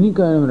of any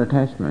kind of an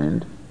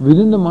attachment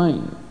within the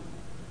mind.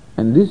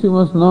 And this you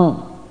must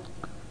know,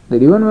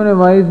 that even when a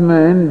wise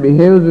man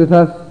behaves with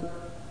us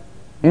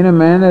in a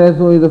manner as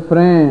though he is a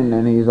friend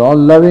and he is all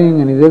loving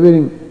and he is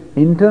everything,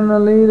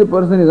 internally the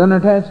person is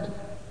unattached.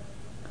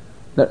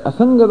 That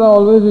asangata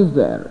always is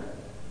there.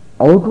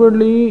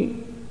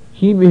 Outwardly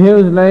he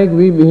behaves like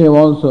we behave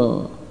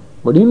also,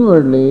 but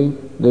inwardly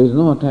there is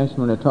no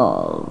attachment at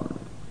all.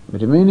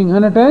 Remaining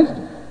unattached,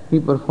 he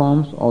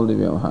performs all the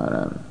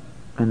vyavahara.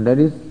 And that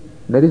is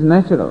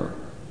natural.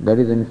 That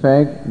is in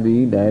fact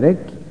the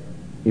direct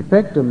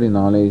effect of the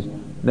knowledge.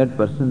 That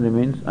person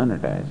remains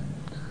unattached.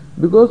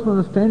 Because from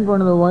the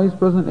standpoint of the wise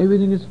person,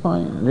 everything is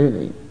fine,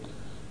 really.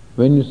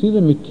 When you see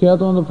the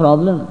mithyatva on the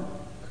problem,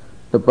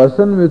 the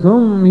person with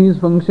whom he is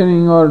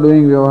functioning or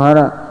doing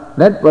vyavahara,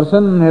 that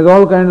person has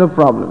all kinds of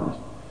problems.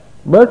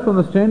 But from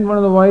the standpoint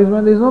of the wise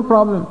man, there is no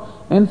problem.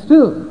 And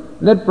still,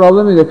 that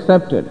problem is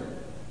accepted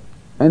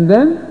and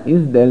then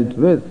is dealt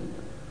with.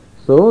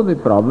 So the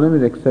problem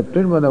is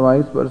accepted by the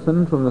wise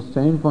person from the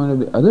standpoint of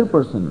the other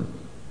person.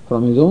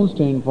 From his own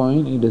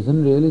standpoint, he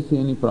doesn't really see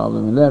any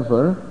problem, and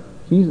therefore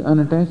he is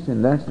unattached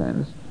in that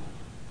sense.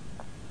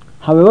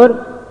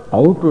 However,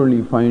 outwardly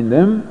you find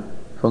them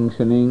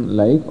functioning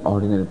like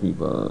ordinary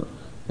people,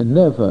 and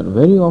therefore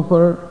very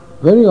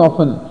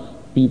often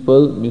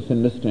people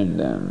misunderstand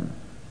them,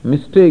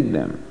 mistake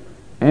them,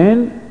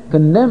 and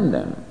condemn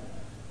them.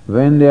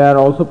 When they are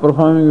also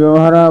performing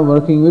vyavahara,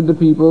 working with the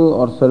people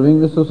or serving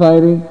the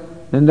society,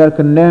 then they are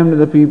condemned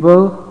the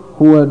people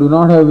who do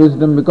not have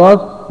wisdom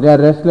because they are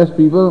restless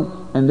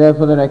people and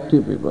therefore they are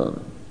active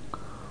people.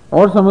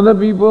 Or some other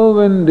people,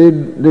 when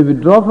they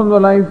withdraw from the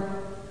life,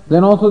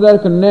 then also they are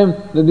condemned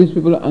that these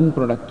people are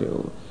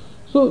unproductive.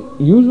 So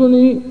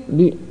usually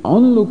the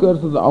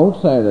onlookers or the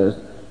outsiders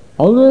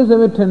always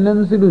have a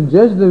tendency to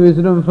judge the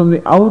wisdom from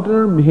the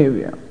outer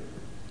behavior.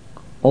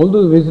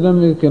 Although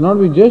wisdom cannot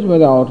be judged by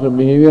the outer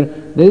behavior,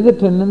 there is a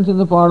tendency on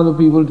the part of the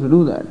people to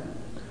do that.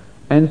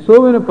 And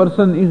so when a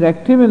person is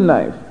active in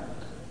life,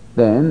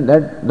 then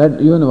that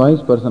even a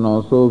wise person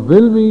also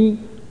will be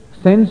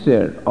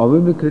censored or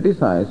will be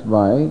criticized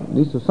by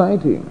the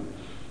society.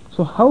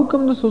 So how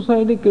come the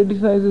society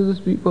criticizes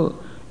these people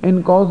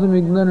and calls them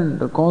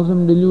ignorant or calls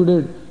them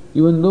deluded,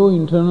 even though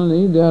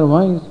internally they are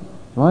wise?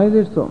 Why is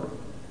it so?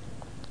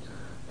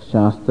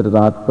 Shastra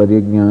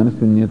Tatparya Jnana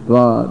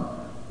Sunyatvad.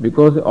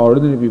 Because the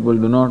ordinary people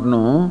do not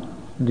know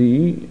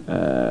the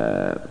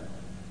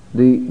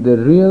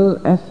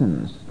real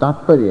essence,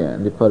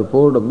 Tatparya, the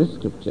purport of the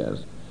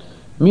scriptures.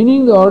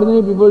 Meaning the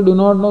ordinary people do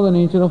not know the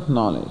nature of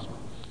knowledge.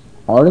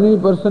 Ordinary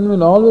person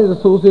will always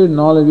associate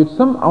knowledge with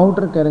some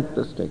outer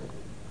characteristic.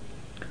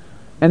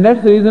 And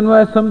that's the reason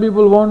why some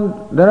people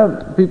there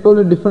are people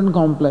with different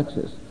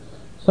complexes.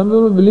 Some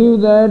people believe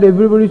that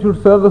everybody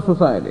should serve the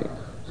society.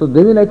 So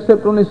they will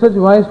accept only such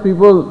wise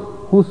people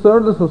who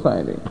serve the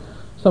society.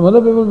 Some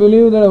other people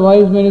believe that a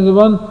wise man is the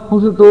one who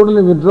should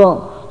totally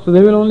withdraw. So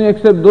they will only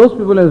accept those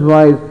people as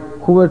wise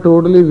who are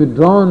totally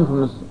withdrawn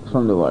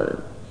from the world.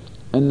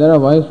 And there are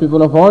wise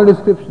people of all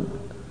descriptions.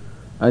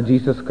 A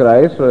Jesus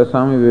Christ or a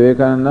Swami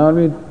Vivekananda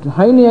will be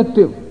highly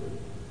active.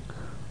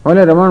 While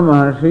a Ramana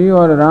Maharshi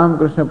or a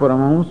Ramakrishna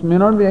Paramahamsa may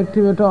not be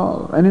active at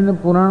all. And in the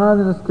Puranas,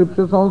 in the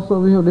scriptures also,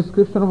 we have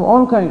description of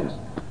all kinds.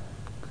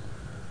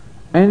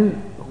 And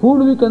who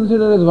do we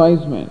consider as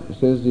wise men? It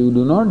says, you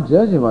do not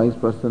judge a wise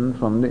person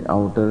from the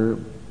outer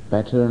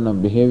pattern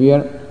of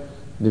behavior.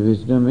 The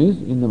wisdom is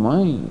in the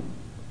mind.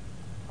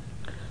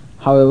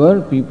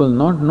 However, people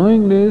not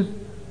knowing this,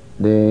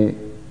 they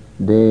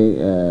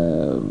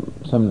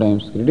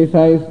sometimes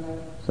criticize,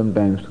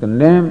 sometimes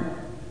condemn,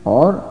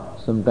 or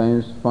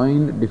sometimes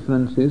find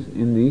differences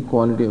in the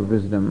quality of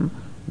wisdom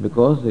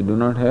because they do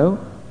not have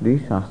the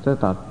Shastra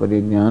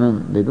Tatparya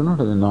Jnanam. They do not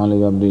have the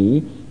knowledge of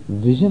the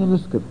vision of the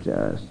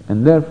scriptures,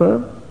 and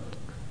therefore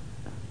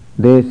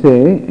they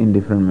say in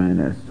different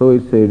manners. So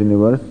it said in the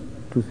verse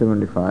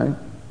 275,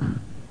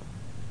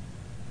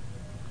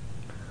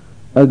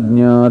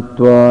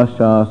 Ajñātvā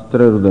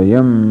Shastra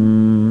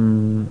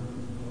Hrudayam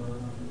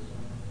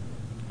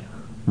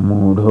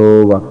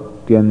Mūಢo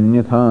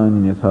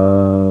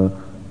Vaktyanyatha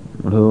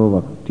Mūಢo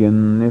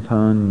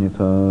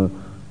Vaktyanyatha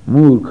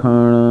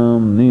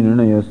Mūrkhanam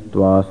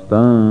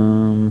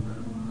Nirnayastvastam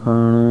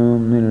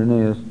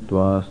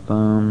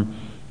Nirnayastvastam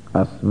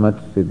Asmat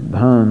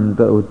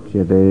Siddhanta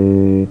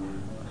Uchyate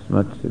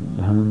Asmat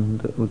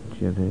Siddhanta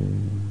Uchyate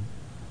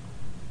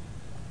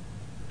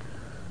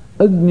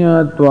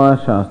Ajñātvā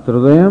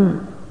Shastradayam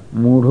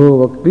Mūಢo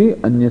Vakti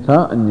Anyatha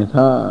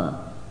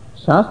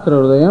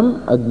Shastradayam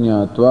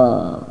Ajñātvā.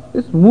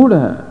 It's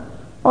Mūಢa,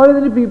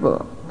 ordinary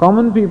people,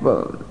 common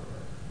people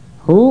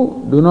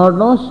who do not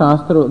know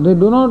Shastra, they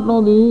do not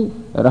know the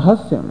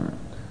Rahasyam.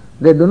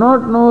 They do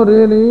not know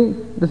really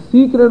the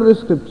secret of the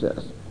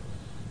scriptures.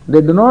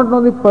 They do not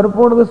know the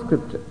purport of the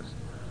scriptures.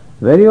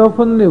 Very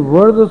often the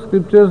words of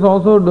scriptures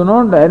also do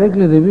not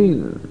directly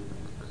reveal.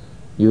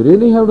 You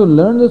really have to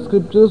learn the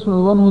scriptures from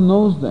the one who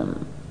knows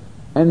them.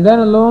 And then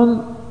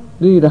alone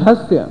the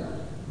Rahasya,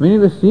 meaning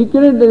the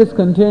secret that is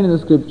contained in the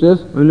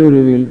scriptures, will be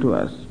revealed to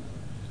us.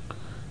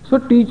 So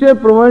teacher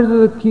provides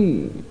us a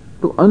key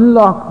to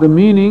unlock the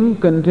meaning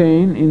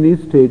contained in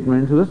these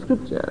statements of the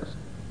scriptures.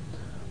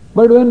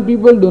 But when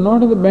people do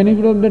not have the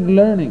benefit of that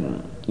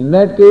learning, in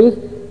that case,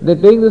 they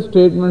take the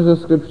statements of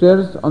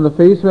scriptures on the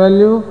face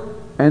value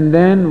and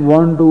then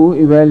want to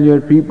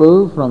evaluate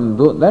people from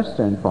that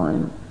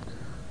standpoint.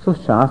 So,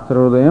 Shastra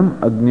Hrudayam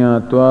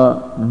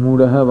Ajñātvā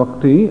Mūಢah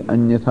Vakti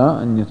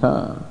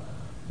Anyatha.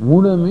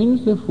 Mūಢa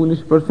means a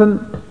foolish person.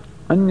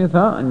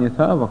 Anyatha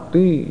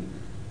Vakti.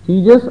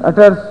 He just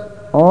utters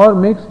or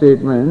makes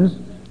statements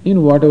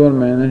in whatever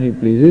manner he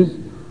pleases.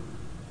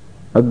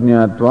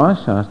 Ajñātvā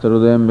Shastra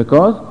Hrudayam,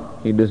 because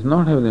he does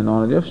not have the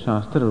knowledge of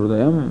Shastra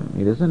Hrudayam.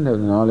 He doesn't have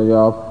the knowledge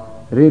of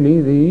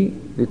really the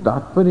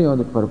Tatparya or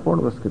the purport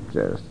of the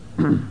scriptures.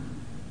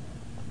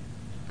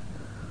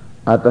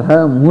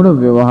 Ataha Mūಢa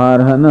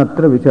Vyavaharaha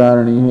Natra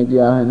Vicharaniya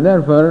Kya. And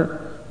therefore,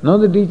 now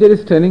the teacher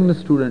is telling the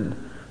student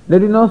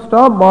that you now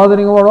stop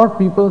bothering about what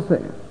people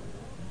say.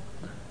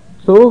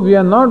 So we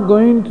are not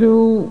going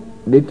to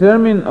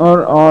determine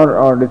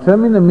or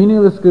determine the meaning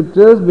of the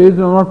scriptures based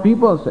on what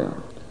people say.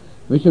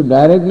 We should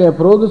directly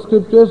approach the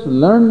scriptures,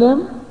 learn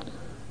them,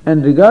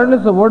 and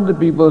regardless of what the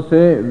people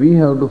say, we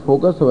have to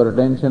focus our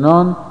attention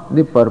on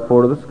the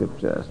purport of the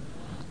scriptures.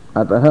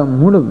 Ataha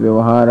Mūಢa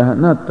Vyavaharaha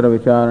Natra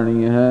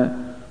Vicharaniya.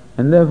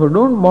 And therefore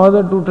don't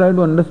bother to try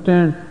to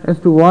understand as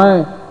to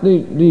why the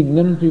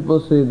ignorant people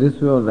say this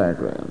way or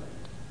that way.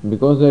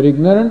 Because they are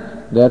ignorant,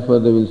 therefore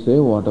they will say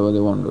whatever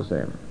they want to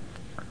say.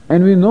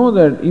 And we know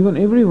that even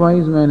every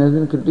wise man has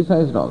been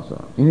criticized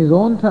also in his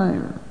own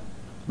time,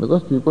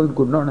 because people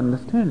could not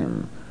understand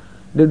him.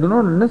 They do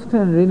not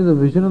understand really the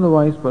vision of the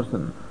wise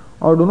person,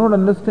 or do not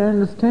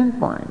understand the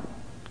standpoint,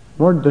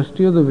 what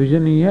drishti of the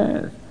vision he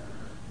has.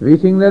 We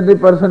think that the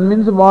person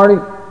means the body,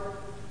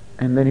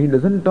 and then he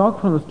doesn't talk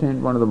from the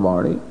standpoint of the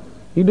body.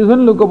 He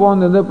doesn't look upon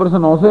the other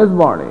person also as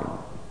body.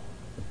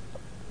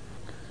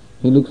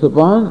 He looks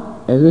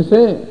upon, as we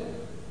say,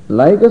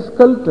 like a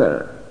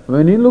sculptor.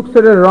 When he looks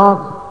at a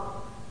rock,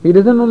 he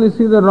doesn't only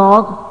see the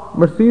rock,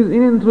 but sees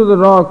in and through the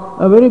rock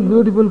a very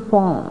beautiful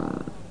form.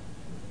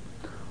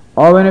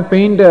 Or when a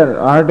painter,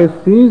 artist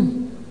sees,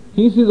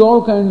 he sees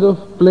all kinds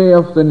of play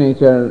of the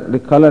nature, the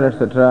color,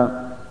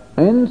 etc.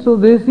 And so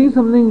they see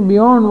something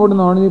beyond what an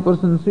ordinary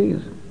person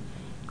sees.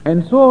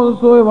 And so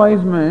also a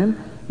wise man,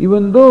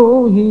 even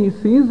though he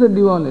sees the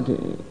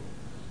duality,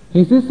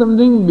 he sees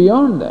something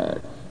beyond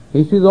that.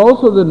 He sees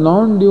also the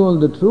non-dual,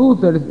 the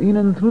truth that is in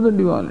and through the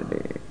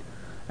duality.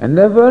 And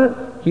therefore,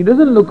 he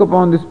doesn't look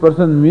upon this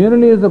person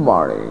merely as a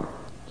body.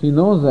 He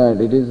knows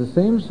that it is the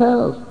same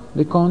self,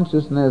 the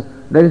consciousness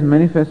that is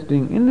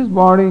manifesting in this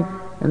body,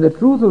 and the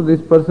truth of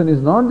this person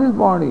is not this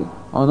body,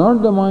 or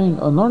not the mind,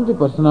 or not the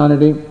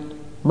personality,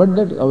 but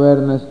that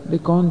awareness, the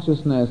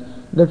consciousness,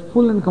 that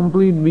full and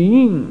complete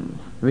being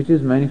which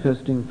is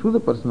manifesting through the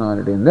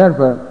personality. And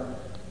therefore,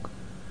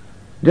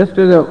 just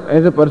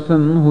as a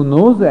person who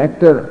knows the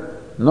actor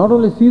not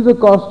only sees the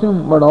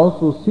costume but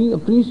also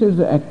appreciates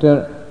the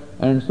actor,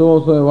 and so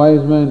also a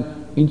wise man,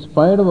 in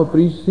spite of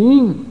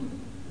seeing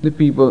the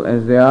people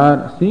as they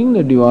are, seeing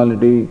the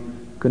duality,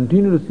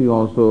 continue to see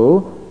also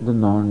the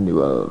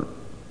non-dual.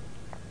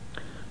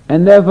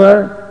 And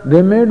therefore,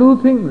 they may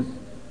do things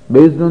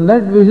based on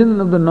that vision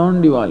of the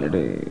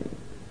non-duality,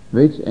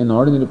 which an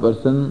ordinary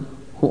person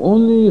who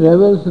only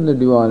revels in the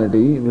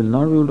duality will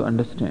not be able to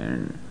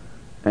understand.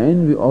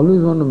 And we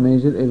always want to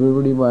measure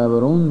everybody by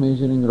our own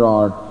measuring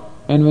rod,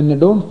 and when they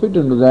don't fit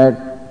into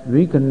that,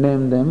 we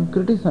condemn them,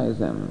 criticize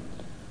them.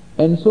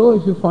 And so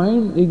if you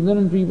find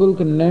ignorant people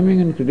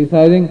condemning and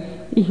criticizing,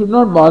 you should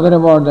not bother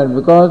about that,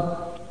 because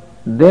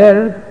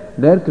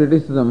their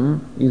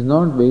criticism is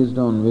not based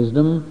on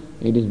wisdom,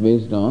 it is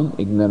based on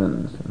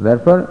ignorance.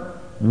 Therefore,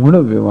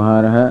 mudha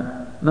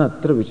vyavahara na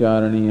atra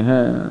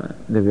vicharaniya.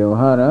 The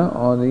vyavahara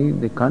or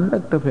the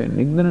conduct of an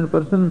ignorant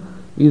person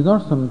is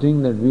not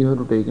something that we have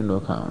to take into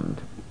account.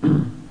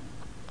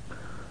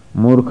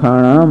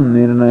 Murkhanam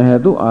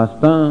nirnaya tu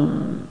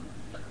astam.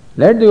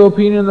 Let the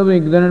opinion of the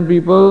ignorant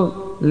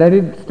people, let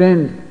it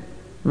stand,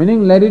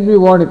 meaning let it be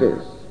what it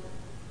is.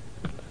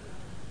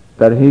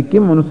 Tarhi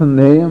kim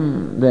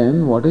anusandheyam.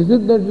 Then what is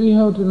it that we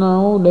have to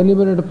now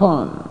deliberate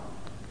upon?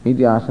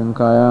 Iti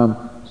asankayam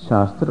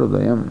shastra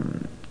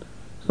udayam.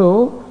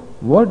 So,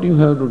 what you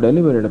have to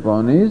deliberate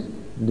upon is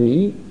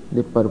the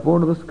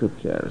purport of the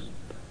scriptures.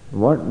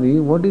 What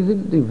is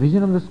it? The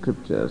vision of the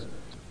scriptures.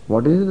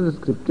 What is it the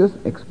scriptures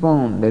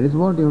expound? That is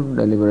what you have to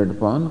deliberate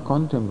upon,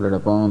 contemplate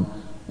upon,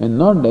 and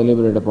not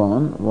deliberate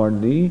upon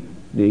what the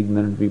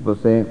ignorant people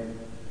say.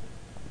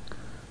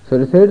 So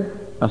he said,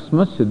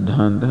 Asmat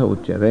Siddhanta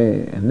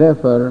Uchyate. And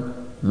therefore,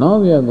 now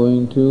we are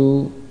going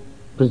to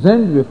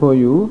present before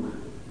you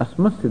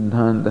Asmat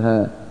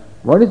Siddhanta.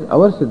 What is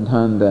our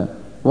Siddhanta?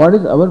 What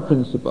is our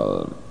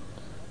principle?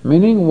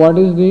 Meaning, what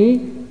is the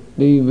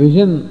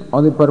vision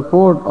or the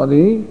purport or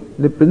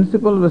the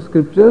principle of the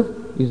scriptures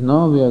is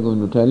now we are going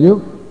to tell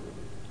you.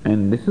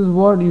 And this is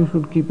what you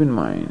should keep in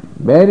mind.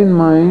 Bear in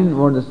mind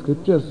what the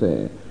scriptures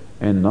say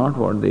and not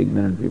what the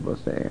ignorant people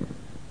say.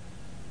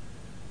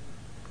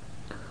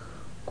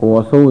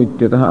 Kovaso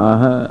ityatah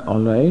aha.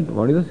 Alright,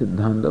 what is the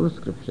Siddhanta of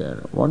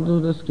scripture? What do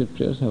the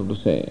scriptures have to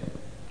say?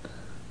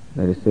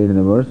 That is said in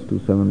the verse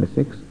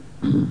 276.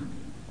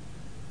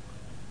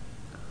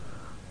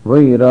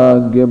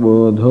 Vairagya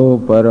bodho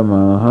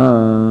paramaha.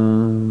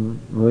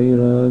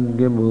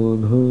 Vairagya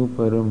bodho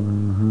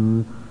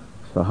paramaha.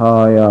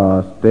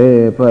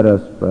 Sahayaste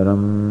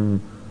parasparam.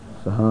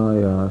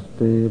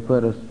 Sahayaste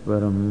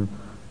parasparam.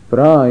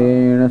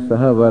 Prayena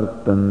saha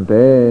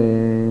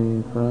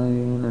vartante.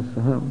 Prayena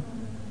saha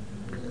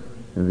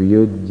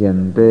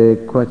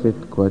vyujyante kvachit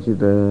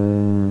kvachita.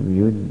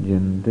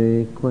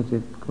 Vyujyante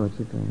kvachit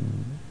kvachita.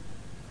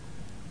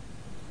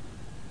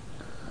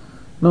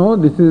 No,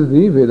 this is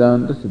the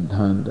Vedanta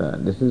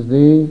Siddhanta. This is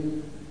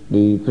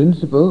the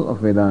principle of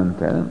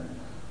Vedanta.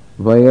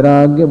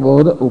 Vairagya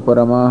bodha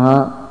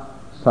uparamaha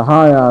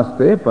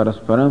sahayaste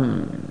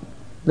parasparam.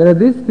 There are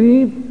these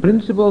three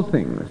principal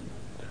things.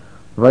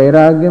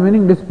 Vairagya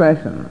meaning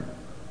dispassion.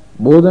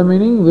 Bodha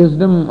meaning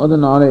wisdom or the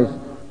knowledge.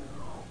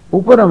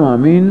 Uparama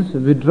means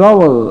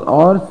withdrawal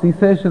or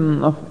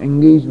cessation of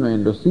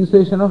engagement or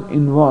cessation of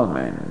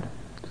involvement.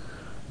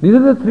 These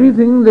are the three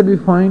things that we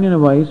find in a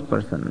wise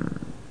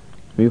person.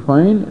 We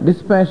find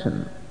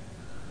dispassion.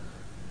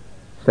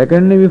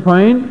 Secondly, we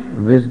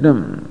find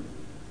wisdom.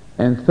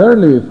 And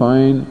thirdly, we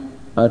find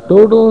a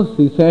total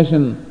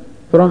cessation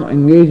from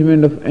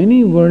engagement of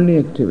any worldly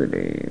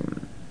activity.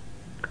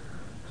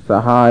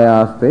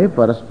 Sahayaste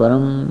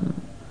parasparam.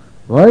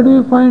 Why do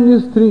you find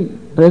these three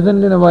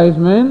present in a wise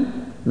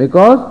man?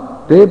 Because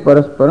te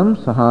parasparam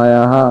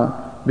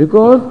sahayaha.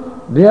 Because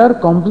they are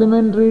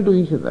complementary to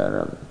each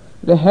other.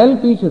 They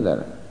help each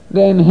other.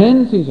 They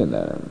enhance each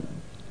other.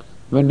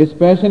 When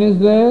dispassion is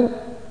there,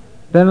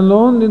 then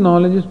alone the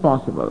knowledge is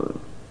possible.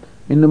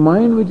 In the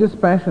mind which is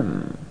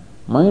passion,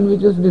 mind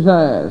which is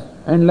desires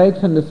and likes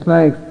and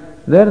dislikes,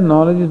 there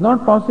knowledge is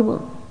not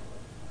possible.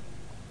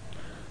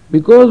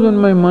 Because when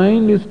my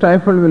mind is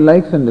stifled with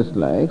likes and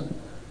dislikes,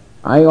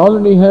 I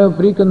already have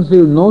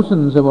preconceived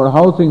notions about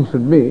how things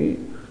should be.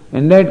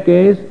 In that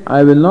case,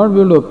 I will not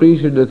be able to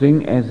appreciate the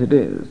thing as it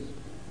is.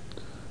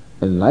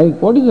 A like,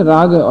 what is the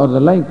raga or the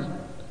like,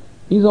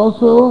 is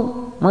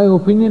also my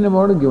opinion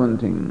about a given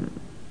thing,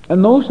 a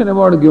notion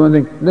about a given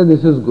thing that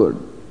this is good.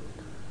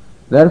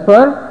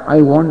 Therefore,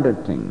 I want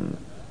that thing.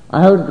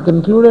 I have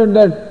concluded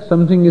that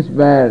something is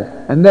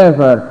bad and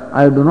therefore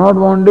I do not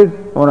want it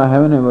or I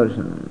have an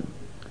aversion.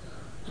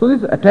 So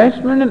this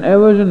attachment and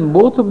aversion,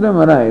 both of them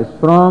arise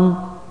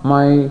from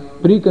my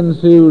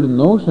preconceived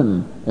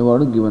notion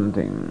about a given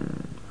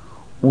thing.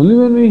 Only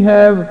when we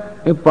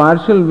have a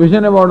partial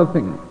vision about a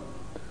thing,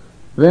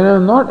 when I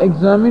have not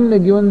examined a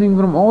given thing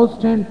from all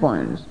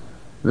standpoints,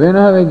 when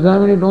I have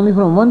examined it only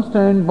from one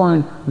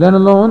standpoint, then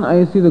alone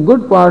I see the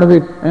good part of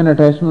it and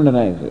attachment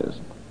arises.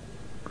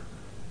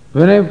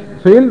 When I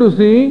fail to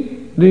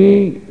see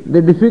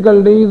the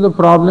difficulties, the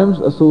problems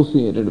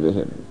associated with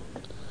it.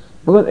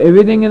 Because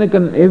everything in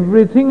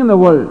the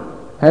world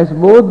has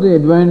both the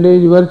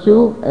advantage,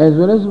 virtue as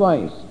well as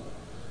vice.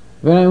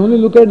 When I only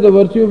look at the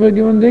virtue of a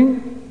given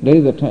thing, there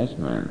is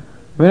attachment.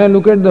 When I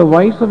look at the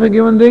vice of a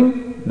given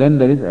thing, then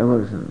there is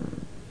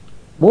aversion.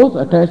 Both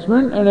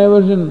attachment and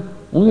aversion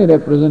only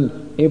represent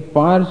a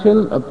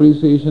partial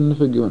appreciation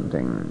of a given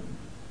thing.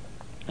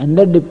 And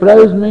that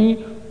deprives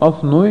me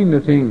of knowing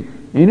the thing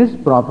in its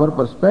proper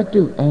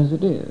perspective as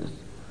it is.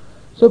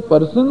 So a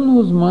person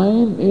whose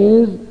mind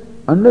is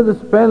under the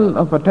spell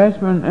of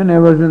attachment and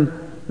aversion,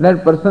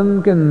 that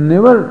person can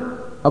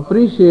never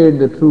appreciate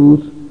the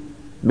truth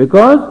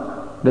because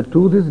the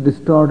truth is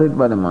distorted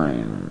by the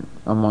mind.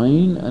 A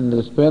mind under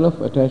the spell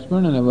of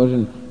attachment and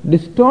aversion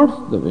distorts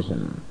the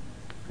vision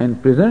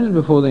and presents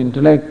before the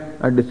intellect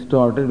a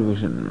distorted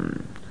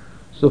vision.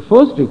 So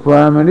first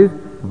requirement is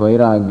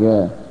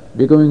vairagya,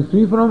 becoming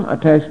free from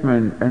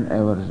attachment and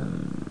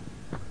aversion.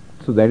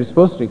 So that is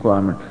first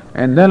requirement.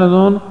 And then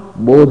alone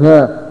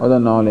bodha or the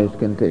knowledge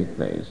can take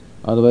place.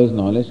 Otherwise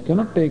knowledge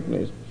cannot take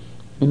place.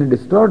 In a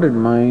distorted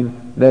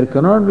mind there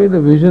cannot be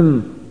the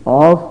vision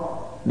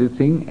of the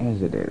thing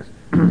as it is.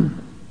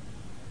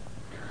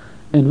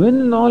 And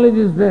when knowledge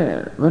is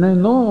there, when I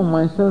know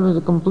myself as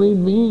a complete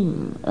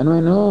being, and I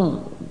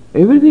know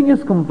everything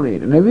is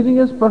complete and everything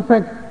is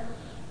perfect,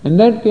 in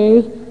that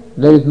case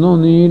there is no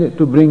need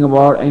to bring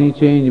about any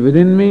change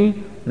within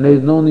me, there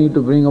is no need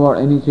to bring about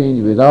any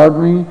change without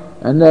me,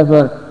 and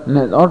therefore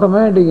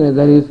automatically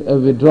there is a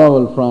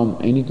withdrawal from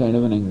any kind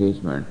of an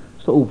engagement.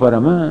 So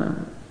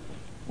uparama.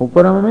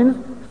 Uparama means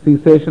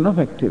cessation of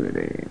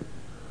activity.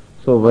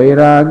 So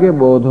vairagya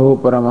bodho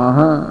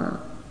paramaha.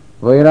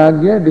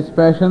 Vairagya,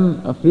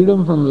 dispassion,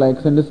 freedom from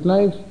likes and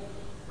dislikes.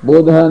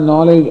 Bodha,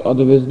 knowledge or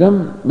the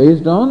wisdom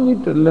based on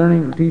the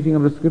learning, teaching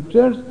of the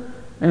scriptures.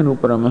 And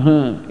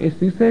uparamaha, a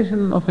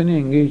cessation of any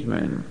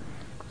engagement.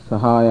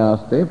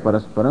 Sahayaste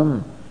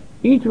parasparam.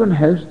 Each one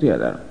helps the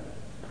other.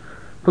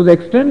 To the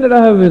extent that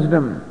I have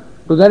wisdom,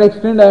 to that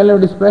extent I will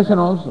have dispassion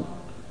also.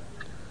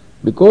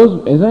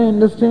 Because as I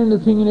understand the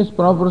thing in its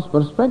proper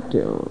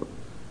perspective,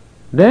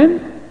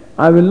 then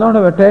I will not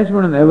have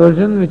attachment and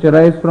aversion which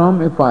arise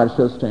from a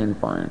partial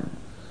standpoint.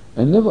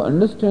 And therefore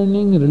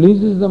understanding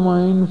releases the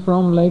mind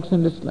from likes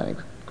and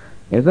dislikes.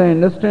 As I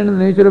understand the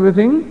nature of a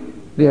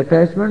thing, the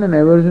attachment and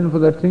aversion for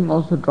that thing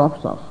also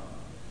drops off.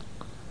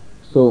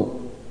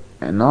 So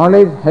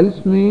knowledge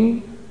helps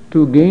me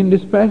to gain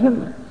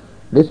dispassion.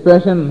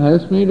 Dispassion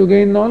helps me to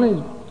gain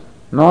knowledge.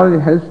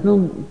 Knowledge helps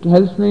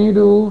me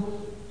to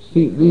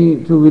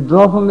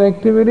withdraw from the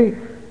activity,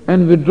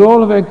 and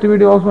withdrawal of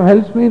activity also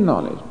helps me in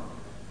knowledge.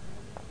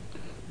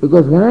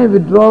 Because when I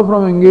withdraw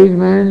from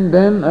engagement,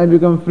 then I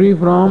become free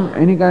from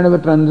any kind of a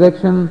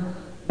transaction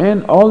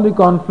and all the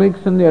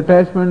conflicts and the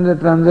attachment the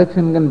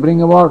transaction can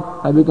bring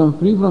about, I become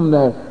free from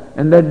that,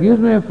 and that gives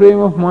me a frame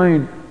of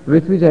mind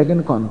with which I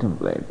can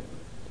contemplate.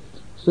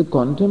 So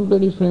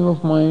contemplative frame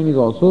of mind is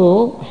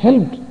also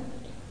helped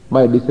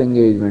by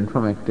disengagement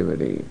from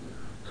activity.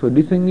 So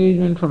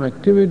disengagement from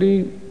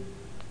activity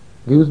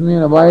gives me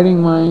an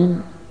abiding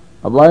mind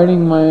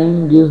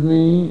gives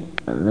me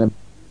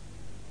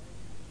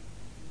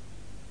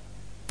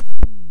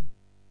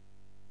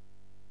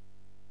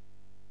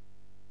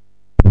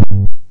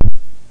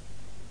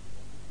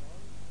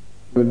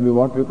will be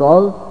what we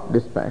call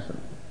dispassion.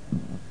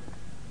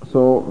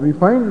 So we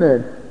find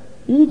that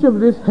each of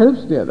these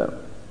helps the other.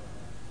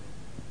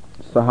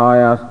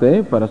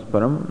 Sahayaste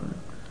parasparam.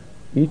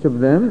 Each of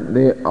them,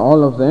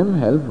 all of them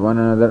help one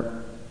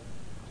another.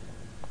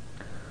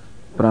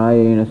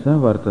 Prayena saha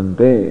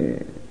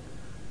vartante.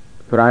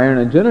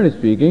 Prayena, generally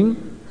speaking,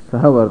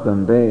 saha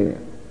vartante.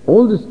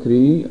 All these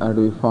three are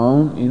to be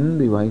found in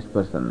the wise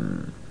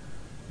person.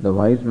 The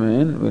wise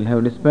man will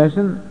have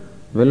dispassion,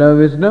 will have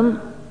wisdom,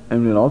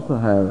 and will also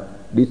have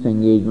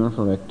disengagement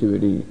from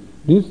activity.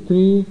 These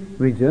three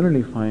we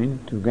generally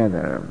find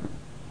together.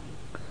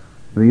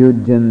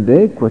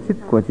 Viyujjante kvachit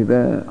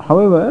kvachita.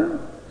 However,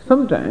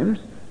 sometimes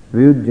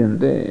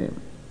viyujjante.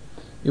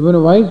 Even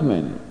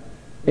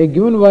a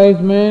given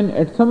wise man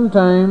at some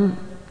time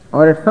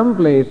or at some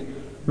place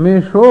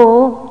may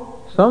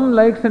show some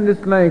likes and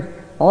dislikes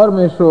or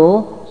may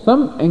show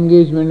some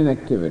engagement in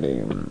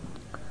activity.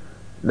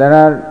 There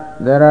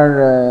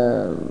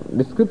are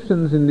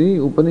descriptions in the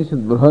Upanishad,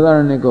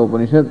 Brihadaranyaka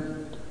Upanishad,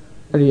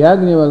 And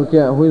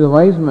Yajnavalkya, who is a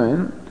wise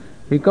man,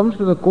 he comes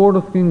to the court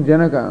of King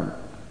Janaka,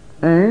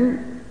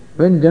 and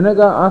when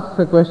Janaka asks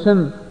a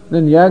question,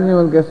 then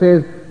Yajnavalkya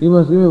says, "You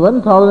must give me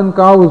 1,000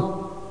 cows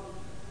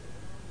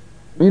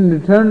in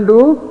return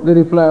to the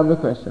reply of the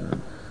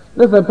question."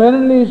 This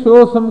apparently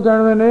shows some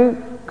kind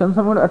of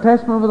some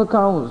attachment for the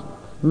cows,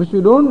 which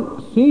we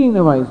don't see in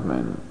a wise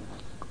man.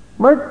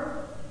 But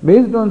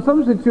based on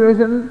some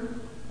situation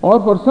or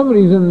for some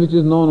reason which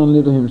is known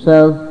only to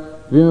himself,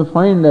 we may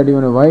find that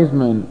even a wise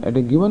man at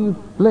a given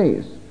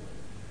place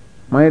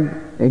might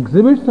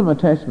exhibit some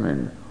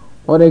attachment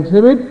or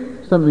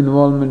exhibit some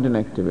involvement in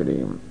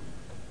activity,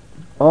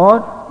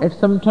 or at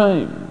some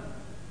time,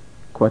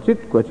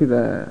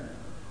 kvachita,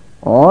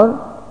 or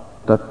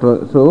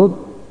tattva,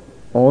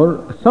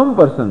 or some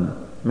person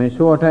may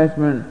show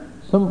attachment,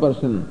 some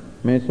person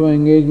may show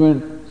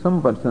engagement,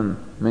 some person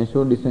may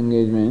show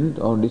disengagement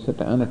or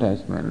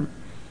unattachment.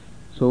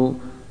 So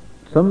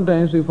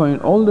sometimes we find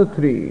all the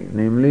three,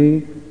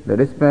 namely the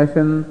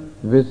dispassion,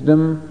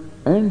 wisdom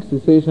and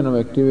cessation of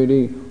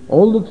activity,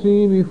 all the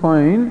three we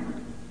find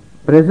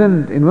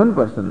present in one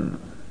person.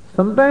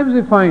 Sometimes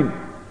we find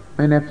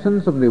an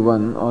absence of the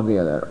one or the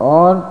other,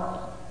 or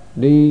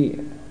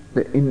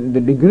in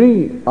the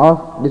degree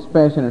of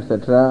dispassion,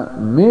 etc.,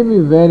 may be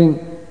varying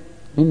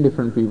in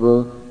different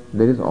people.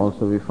 There is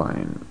also we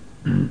find.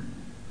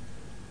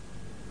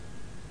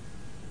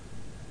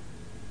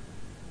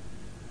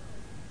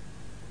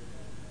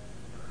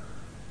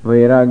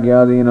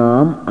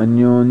 वैराग्यादीनाम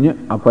अन्योन्य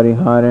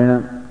अपरिहारेण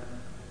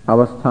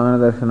अवस्थान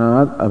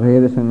दर्शनात्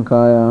अभेद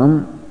शंकायाम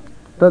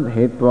तद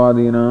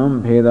हेत्वादीनाम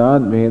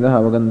भेदाद भेदः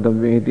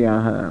अवगंतव्य इति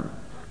आह.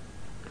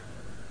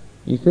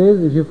 He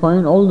says, if you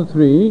find all the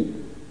three,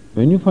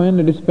 when you find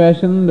the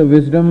dispassion, the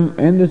wisdom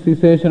and the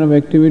cessation of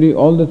activity,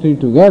 all the three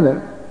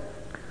together,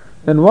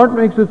 then what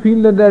makes you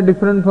feel that they are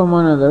different from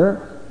one another?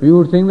 We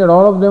would think that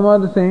all of them are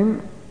the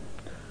same.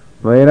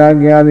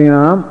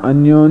 Vairagyadinam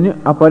anyonya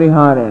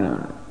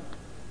apariharena.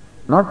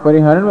 Not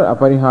pariharana but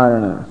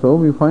apariharana. So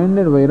we find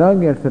that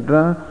vairagya,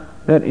 etc.,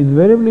 they are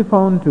invariably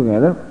found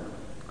together.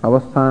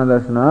 Avasthana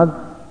darshanat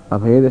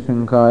abheda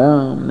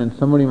shankayam. And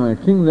somebody might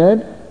think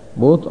that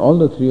all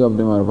the three of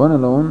them are one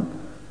alone.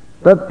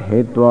 Tat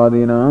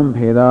hetvadinam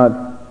bhedat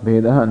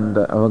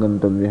bhedah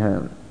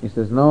avagantavya. He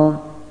says,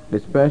 no,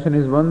 dispassion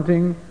is one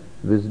thing,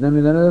 wisdom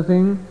is another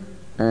thing,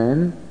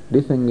 and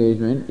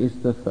disengagement is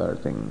the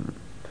third thing.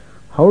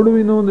 How do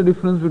we know the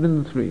difference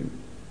between the three?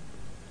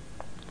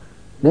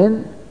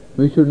 Then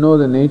we should know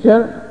the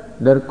nature,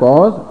 their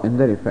cause and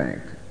their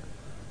effect.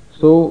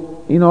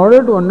 So, in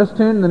order to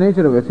understand the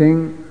nature of a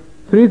thing,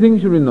 three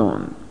things should be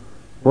known.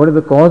 What is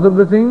the cause of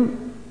the thing?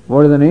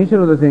 What is the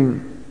nature of the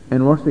thing?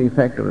 And what's the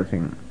effect of the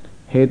thing?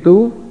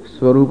 Hetu,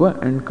 Swarupa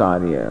and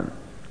Karya.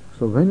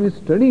 So when we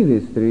study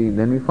these three,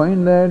 then we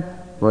find that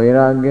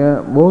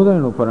Vairagya, Bodha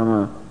and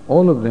Uparama,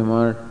 all of them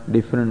are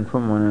different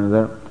from one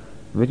another,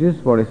 which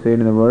is what is said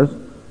in the verse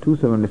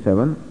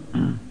 277.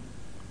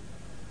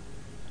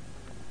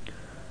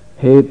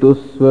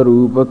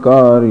 Hetuswarupa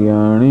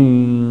karyani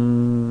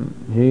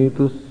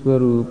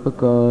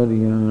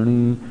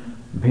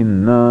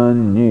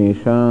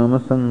भिन्नान्येषाम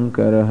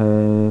संकरः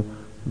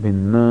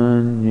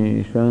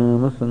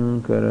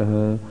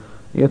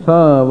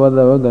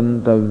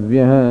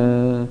यथावदवगन्तव्यः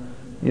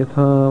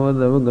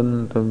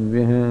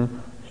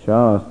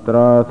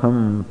शास्त्रार्थं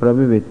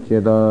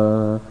प्रविविच्यता.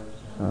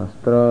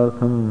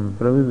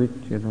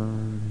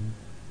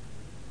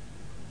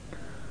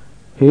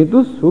 हेतु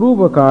स्वरूप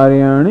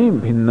कार्याणि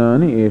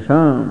भिन्नानि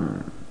एषाम.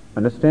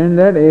 Understand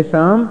that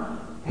एषाम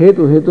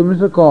hetu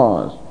means a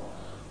cause.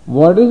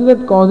 What is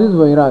that causes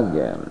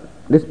vairagya,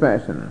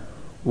 dispassion?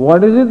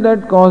 What is it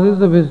that causes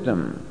the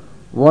wisdom?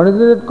 What is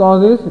it that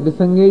causes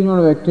disengagement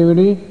of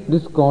activity?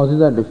 These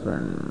causes are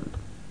different.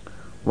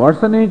 What's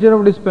the nature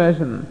of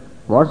dispassion?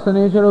 What's the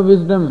nature of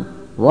wisdom?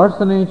 What's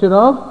the nature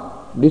of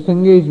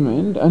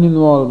disengagement and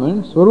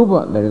involvement?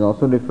 Swarupa, that is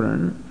also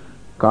different.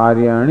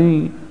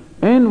 Karyani.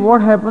 And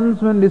what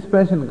happens when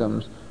dispassion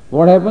comes?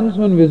 What happens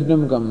when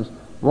wisdom comes?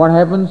 What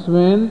happens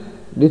when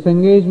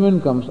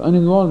disengagement comes,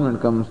 uninvolvement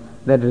comes?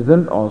 That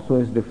result also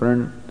is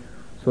different.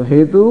 So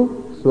hetu,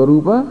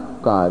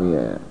 swarupa,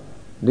 karya.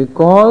 The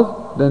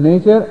cause, the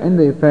nature and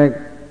the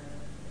effect,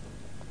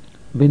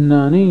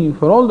 भिन्नानि,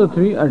 for all the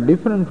three are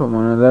different from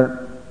one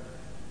another.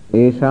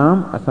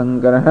 Esham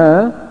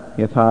asankaraha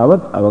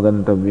yathavat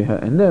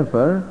avagantavya. And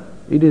therefore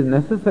it is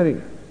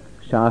necessary.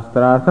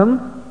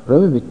 Shastrartham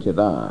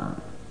pravivichyata.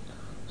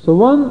 So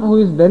one who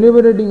is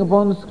deliberating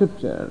upon the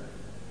scripture,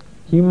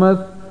 he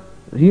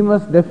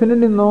must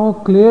definitely know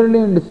clearly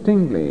and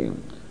distinctly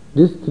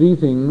these three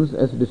things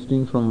as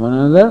distinct from one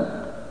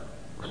another.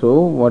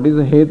 So what is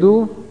the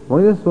hetu,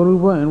 what is the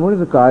swarupa and what is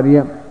the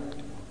karya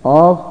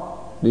of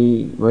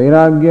the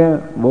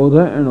vairagya,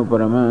 bodha and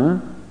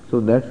uparama? So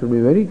that should be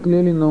very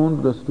clearly known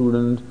to the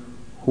student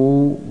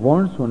who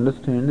wants to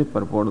understand the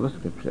purport of the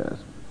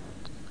scriptures.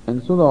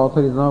 And so the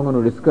author is now going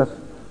to discuss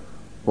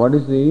what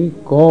is the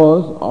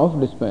cause of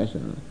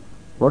dispassion,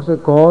 what's the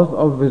cause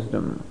of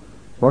wisdom,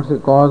 What's the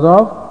cause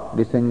of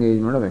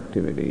disengagement of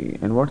activity?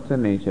 And what's the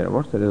nature?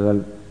 What's the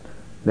result?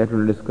 That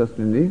will be discussed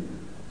in the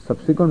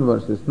subsequent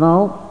verses.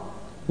 Now,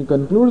 he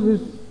concludes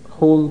this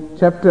whole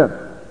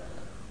chapter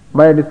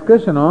by a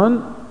discussion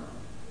on,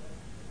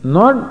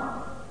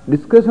 not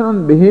discussion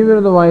on behavior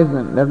of the wise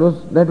man.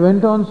 That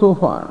went on so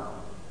far.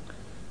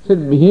 He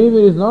said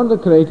behavior is not the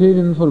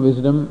criterion for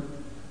wisdom,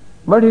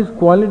 but his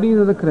qualities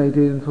are the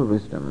criterion for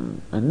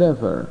wisdom. And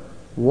therefore,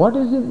 what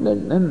is it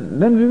that,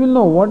 then we will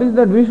know what is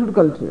that we should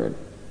cultivate.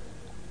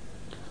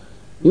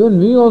 Even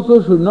we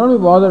also should not be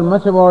bothered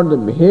much about the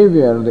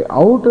behavior, the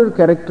outer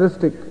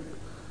characteristic,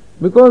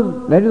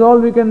 because that is all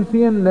we can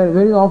see, and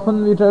very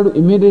often we try to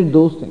imitate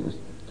those things.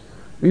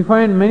 We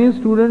find many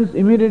students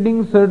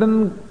imitating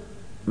certain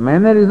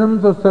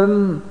mannerisms or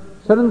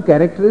certain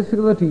characteristics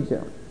of the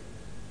teacher.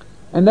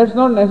 And that's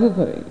not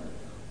necessary.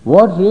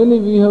 What really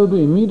we have to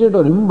imitate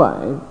or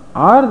imbibe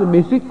are the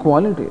basic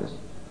qualities.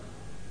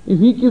 If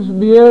he keeps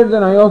beard,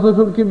 then I also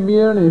should keep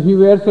beard, and if he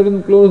wears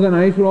certain clothes, then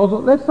I should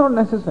also. That's not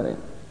necessary.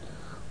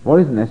 What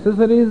is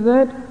necessary is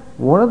that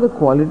what are the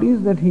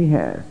qualities that he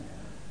has,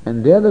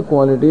 and they are the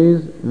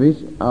qualities which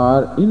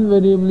are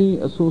invariably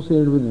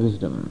associated with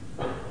wisdom,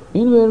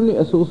 invariably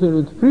associated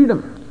with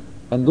freedom,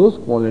 and those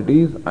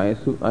qualities I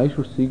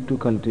should seek to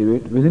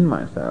cultivate within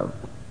myself.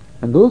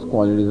 And those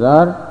qualities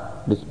are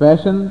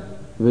dispassion,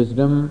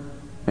 wisdom,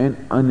 and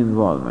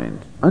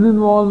uninvolvement.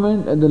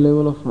 Uninvolvement at the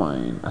level of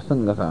mind,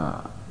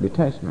 asangata,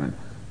 detachment.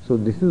 So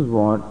this is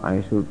what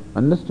I should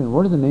understand.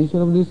 What is the nature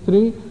of these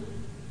three?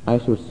 I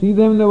should see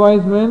them in the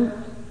wise men,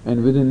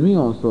 and within me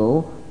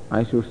also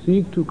I should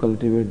seek to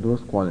cultivate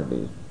those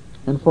qualities.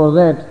 And for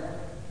that,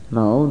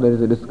 now there is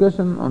a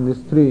discussion on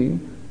these three,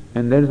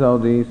 and that is how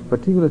this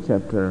particular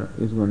chapter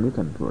is going to be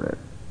concluded.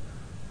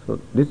 So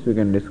this we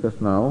can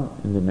discuss now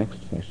in the next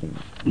session.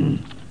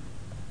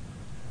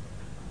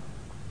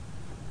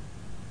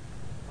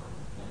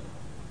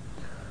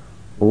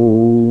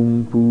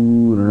 Om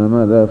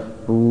Purnamadah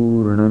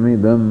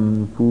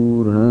Purnamidam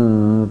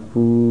Purnat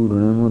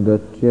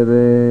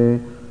Purnamudachyate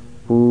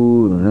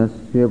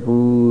Purnasya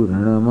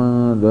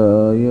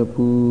Purnamadaya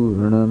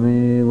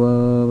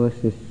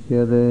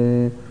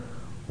Purnamevavashishyate.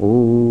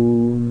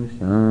 Om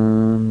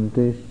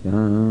Shanti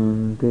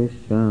Shanti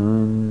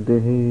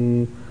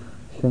Shanti.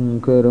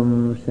 Shankaram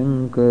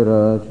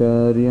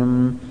Shankaracharyam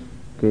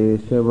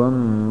Keshavam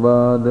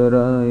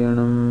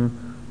Vadarayanam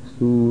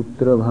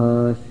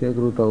Sutrabhashya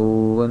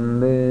Krutau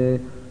Vande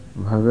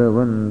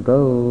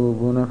Bhagavantau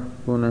Punah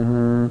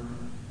Punah.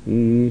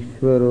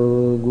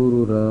 Ishvaro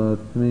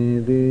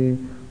Gururatmeti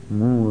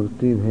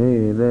Murti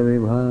Bheda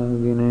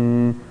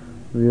Vibhagine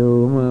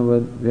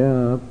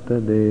Vyomavadvyapta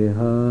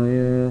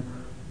Dehaya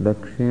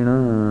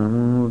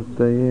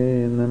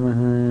Dakshinamurtaye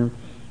Namaha.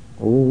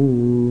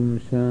 Om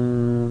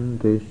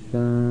Shanti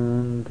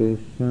Shanti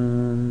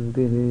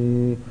Shanti.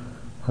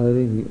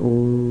 Hari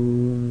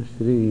Om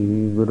Shri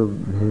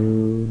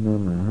Gurubhyo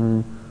Namaha.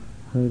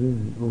 Hari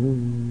Om.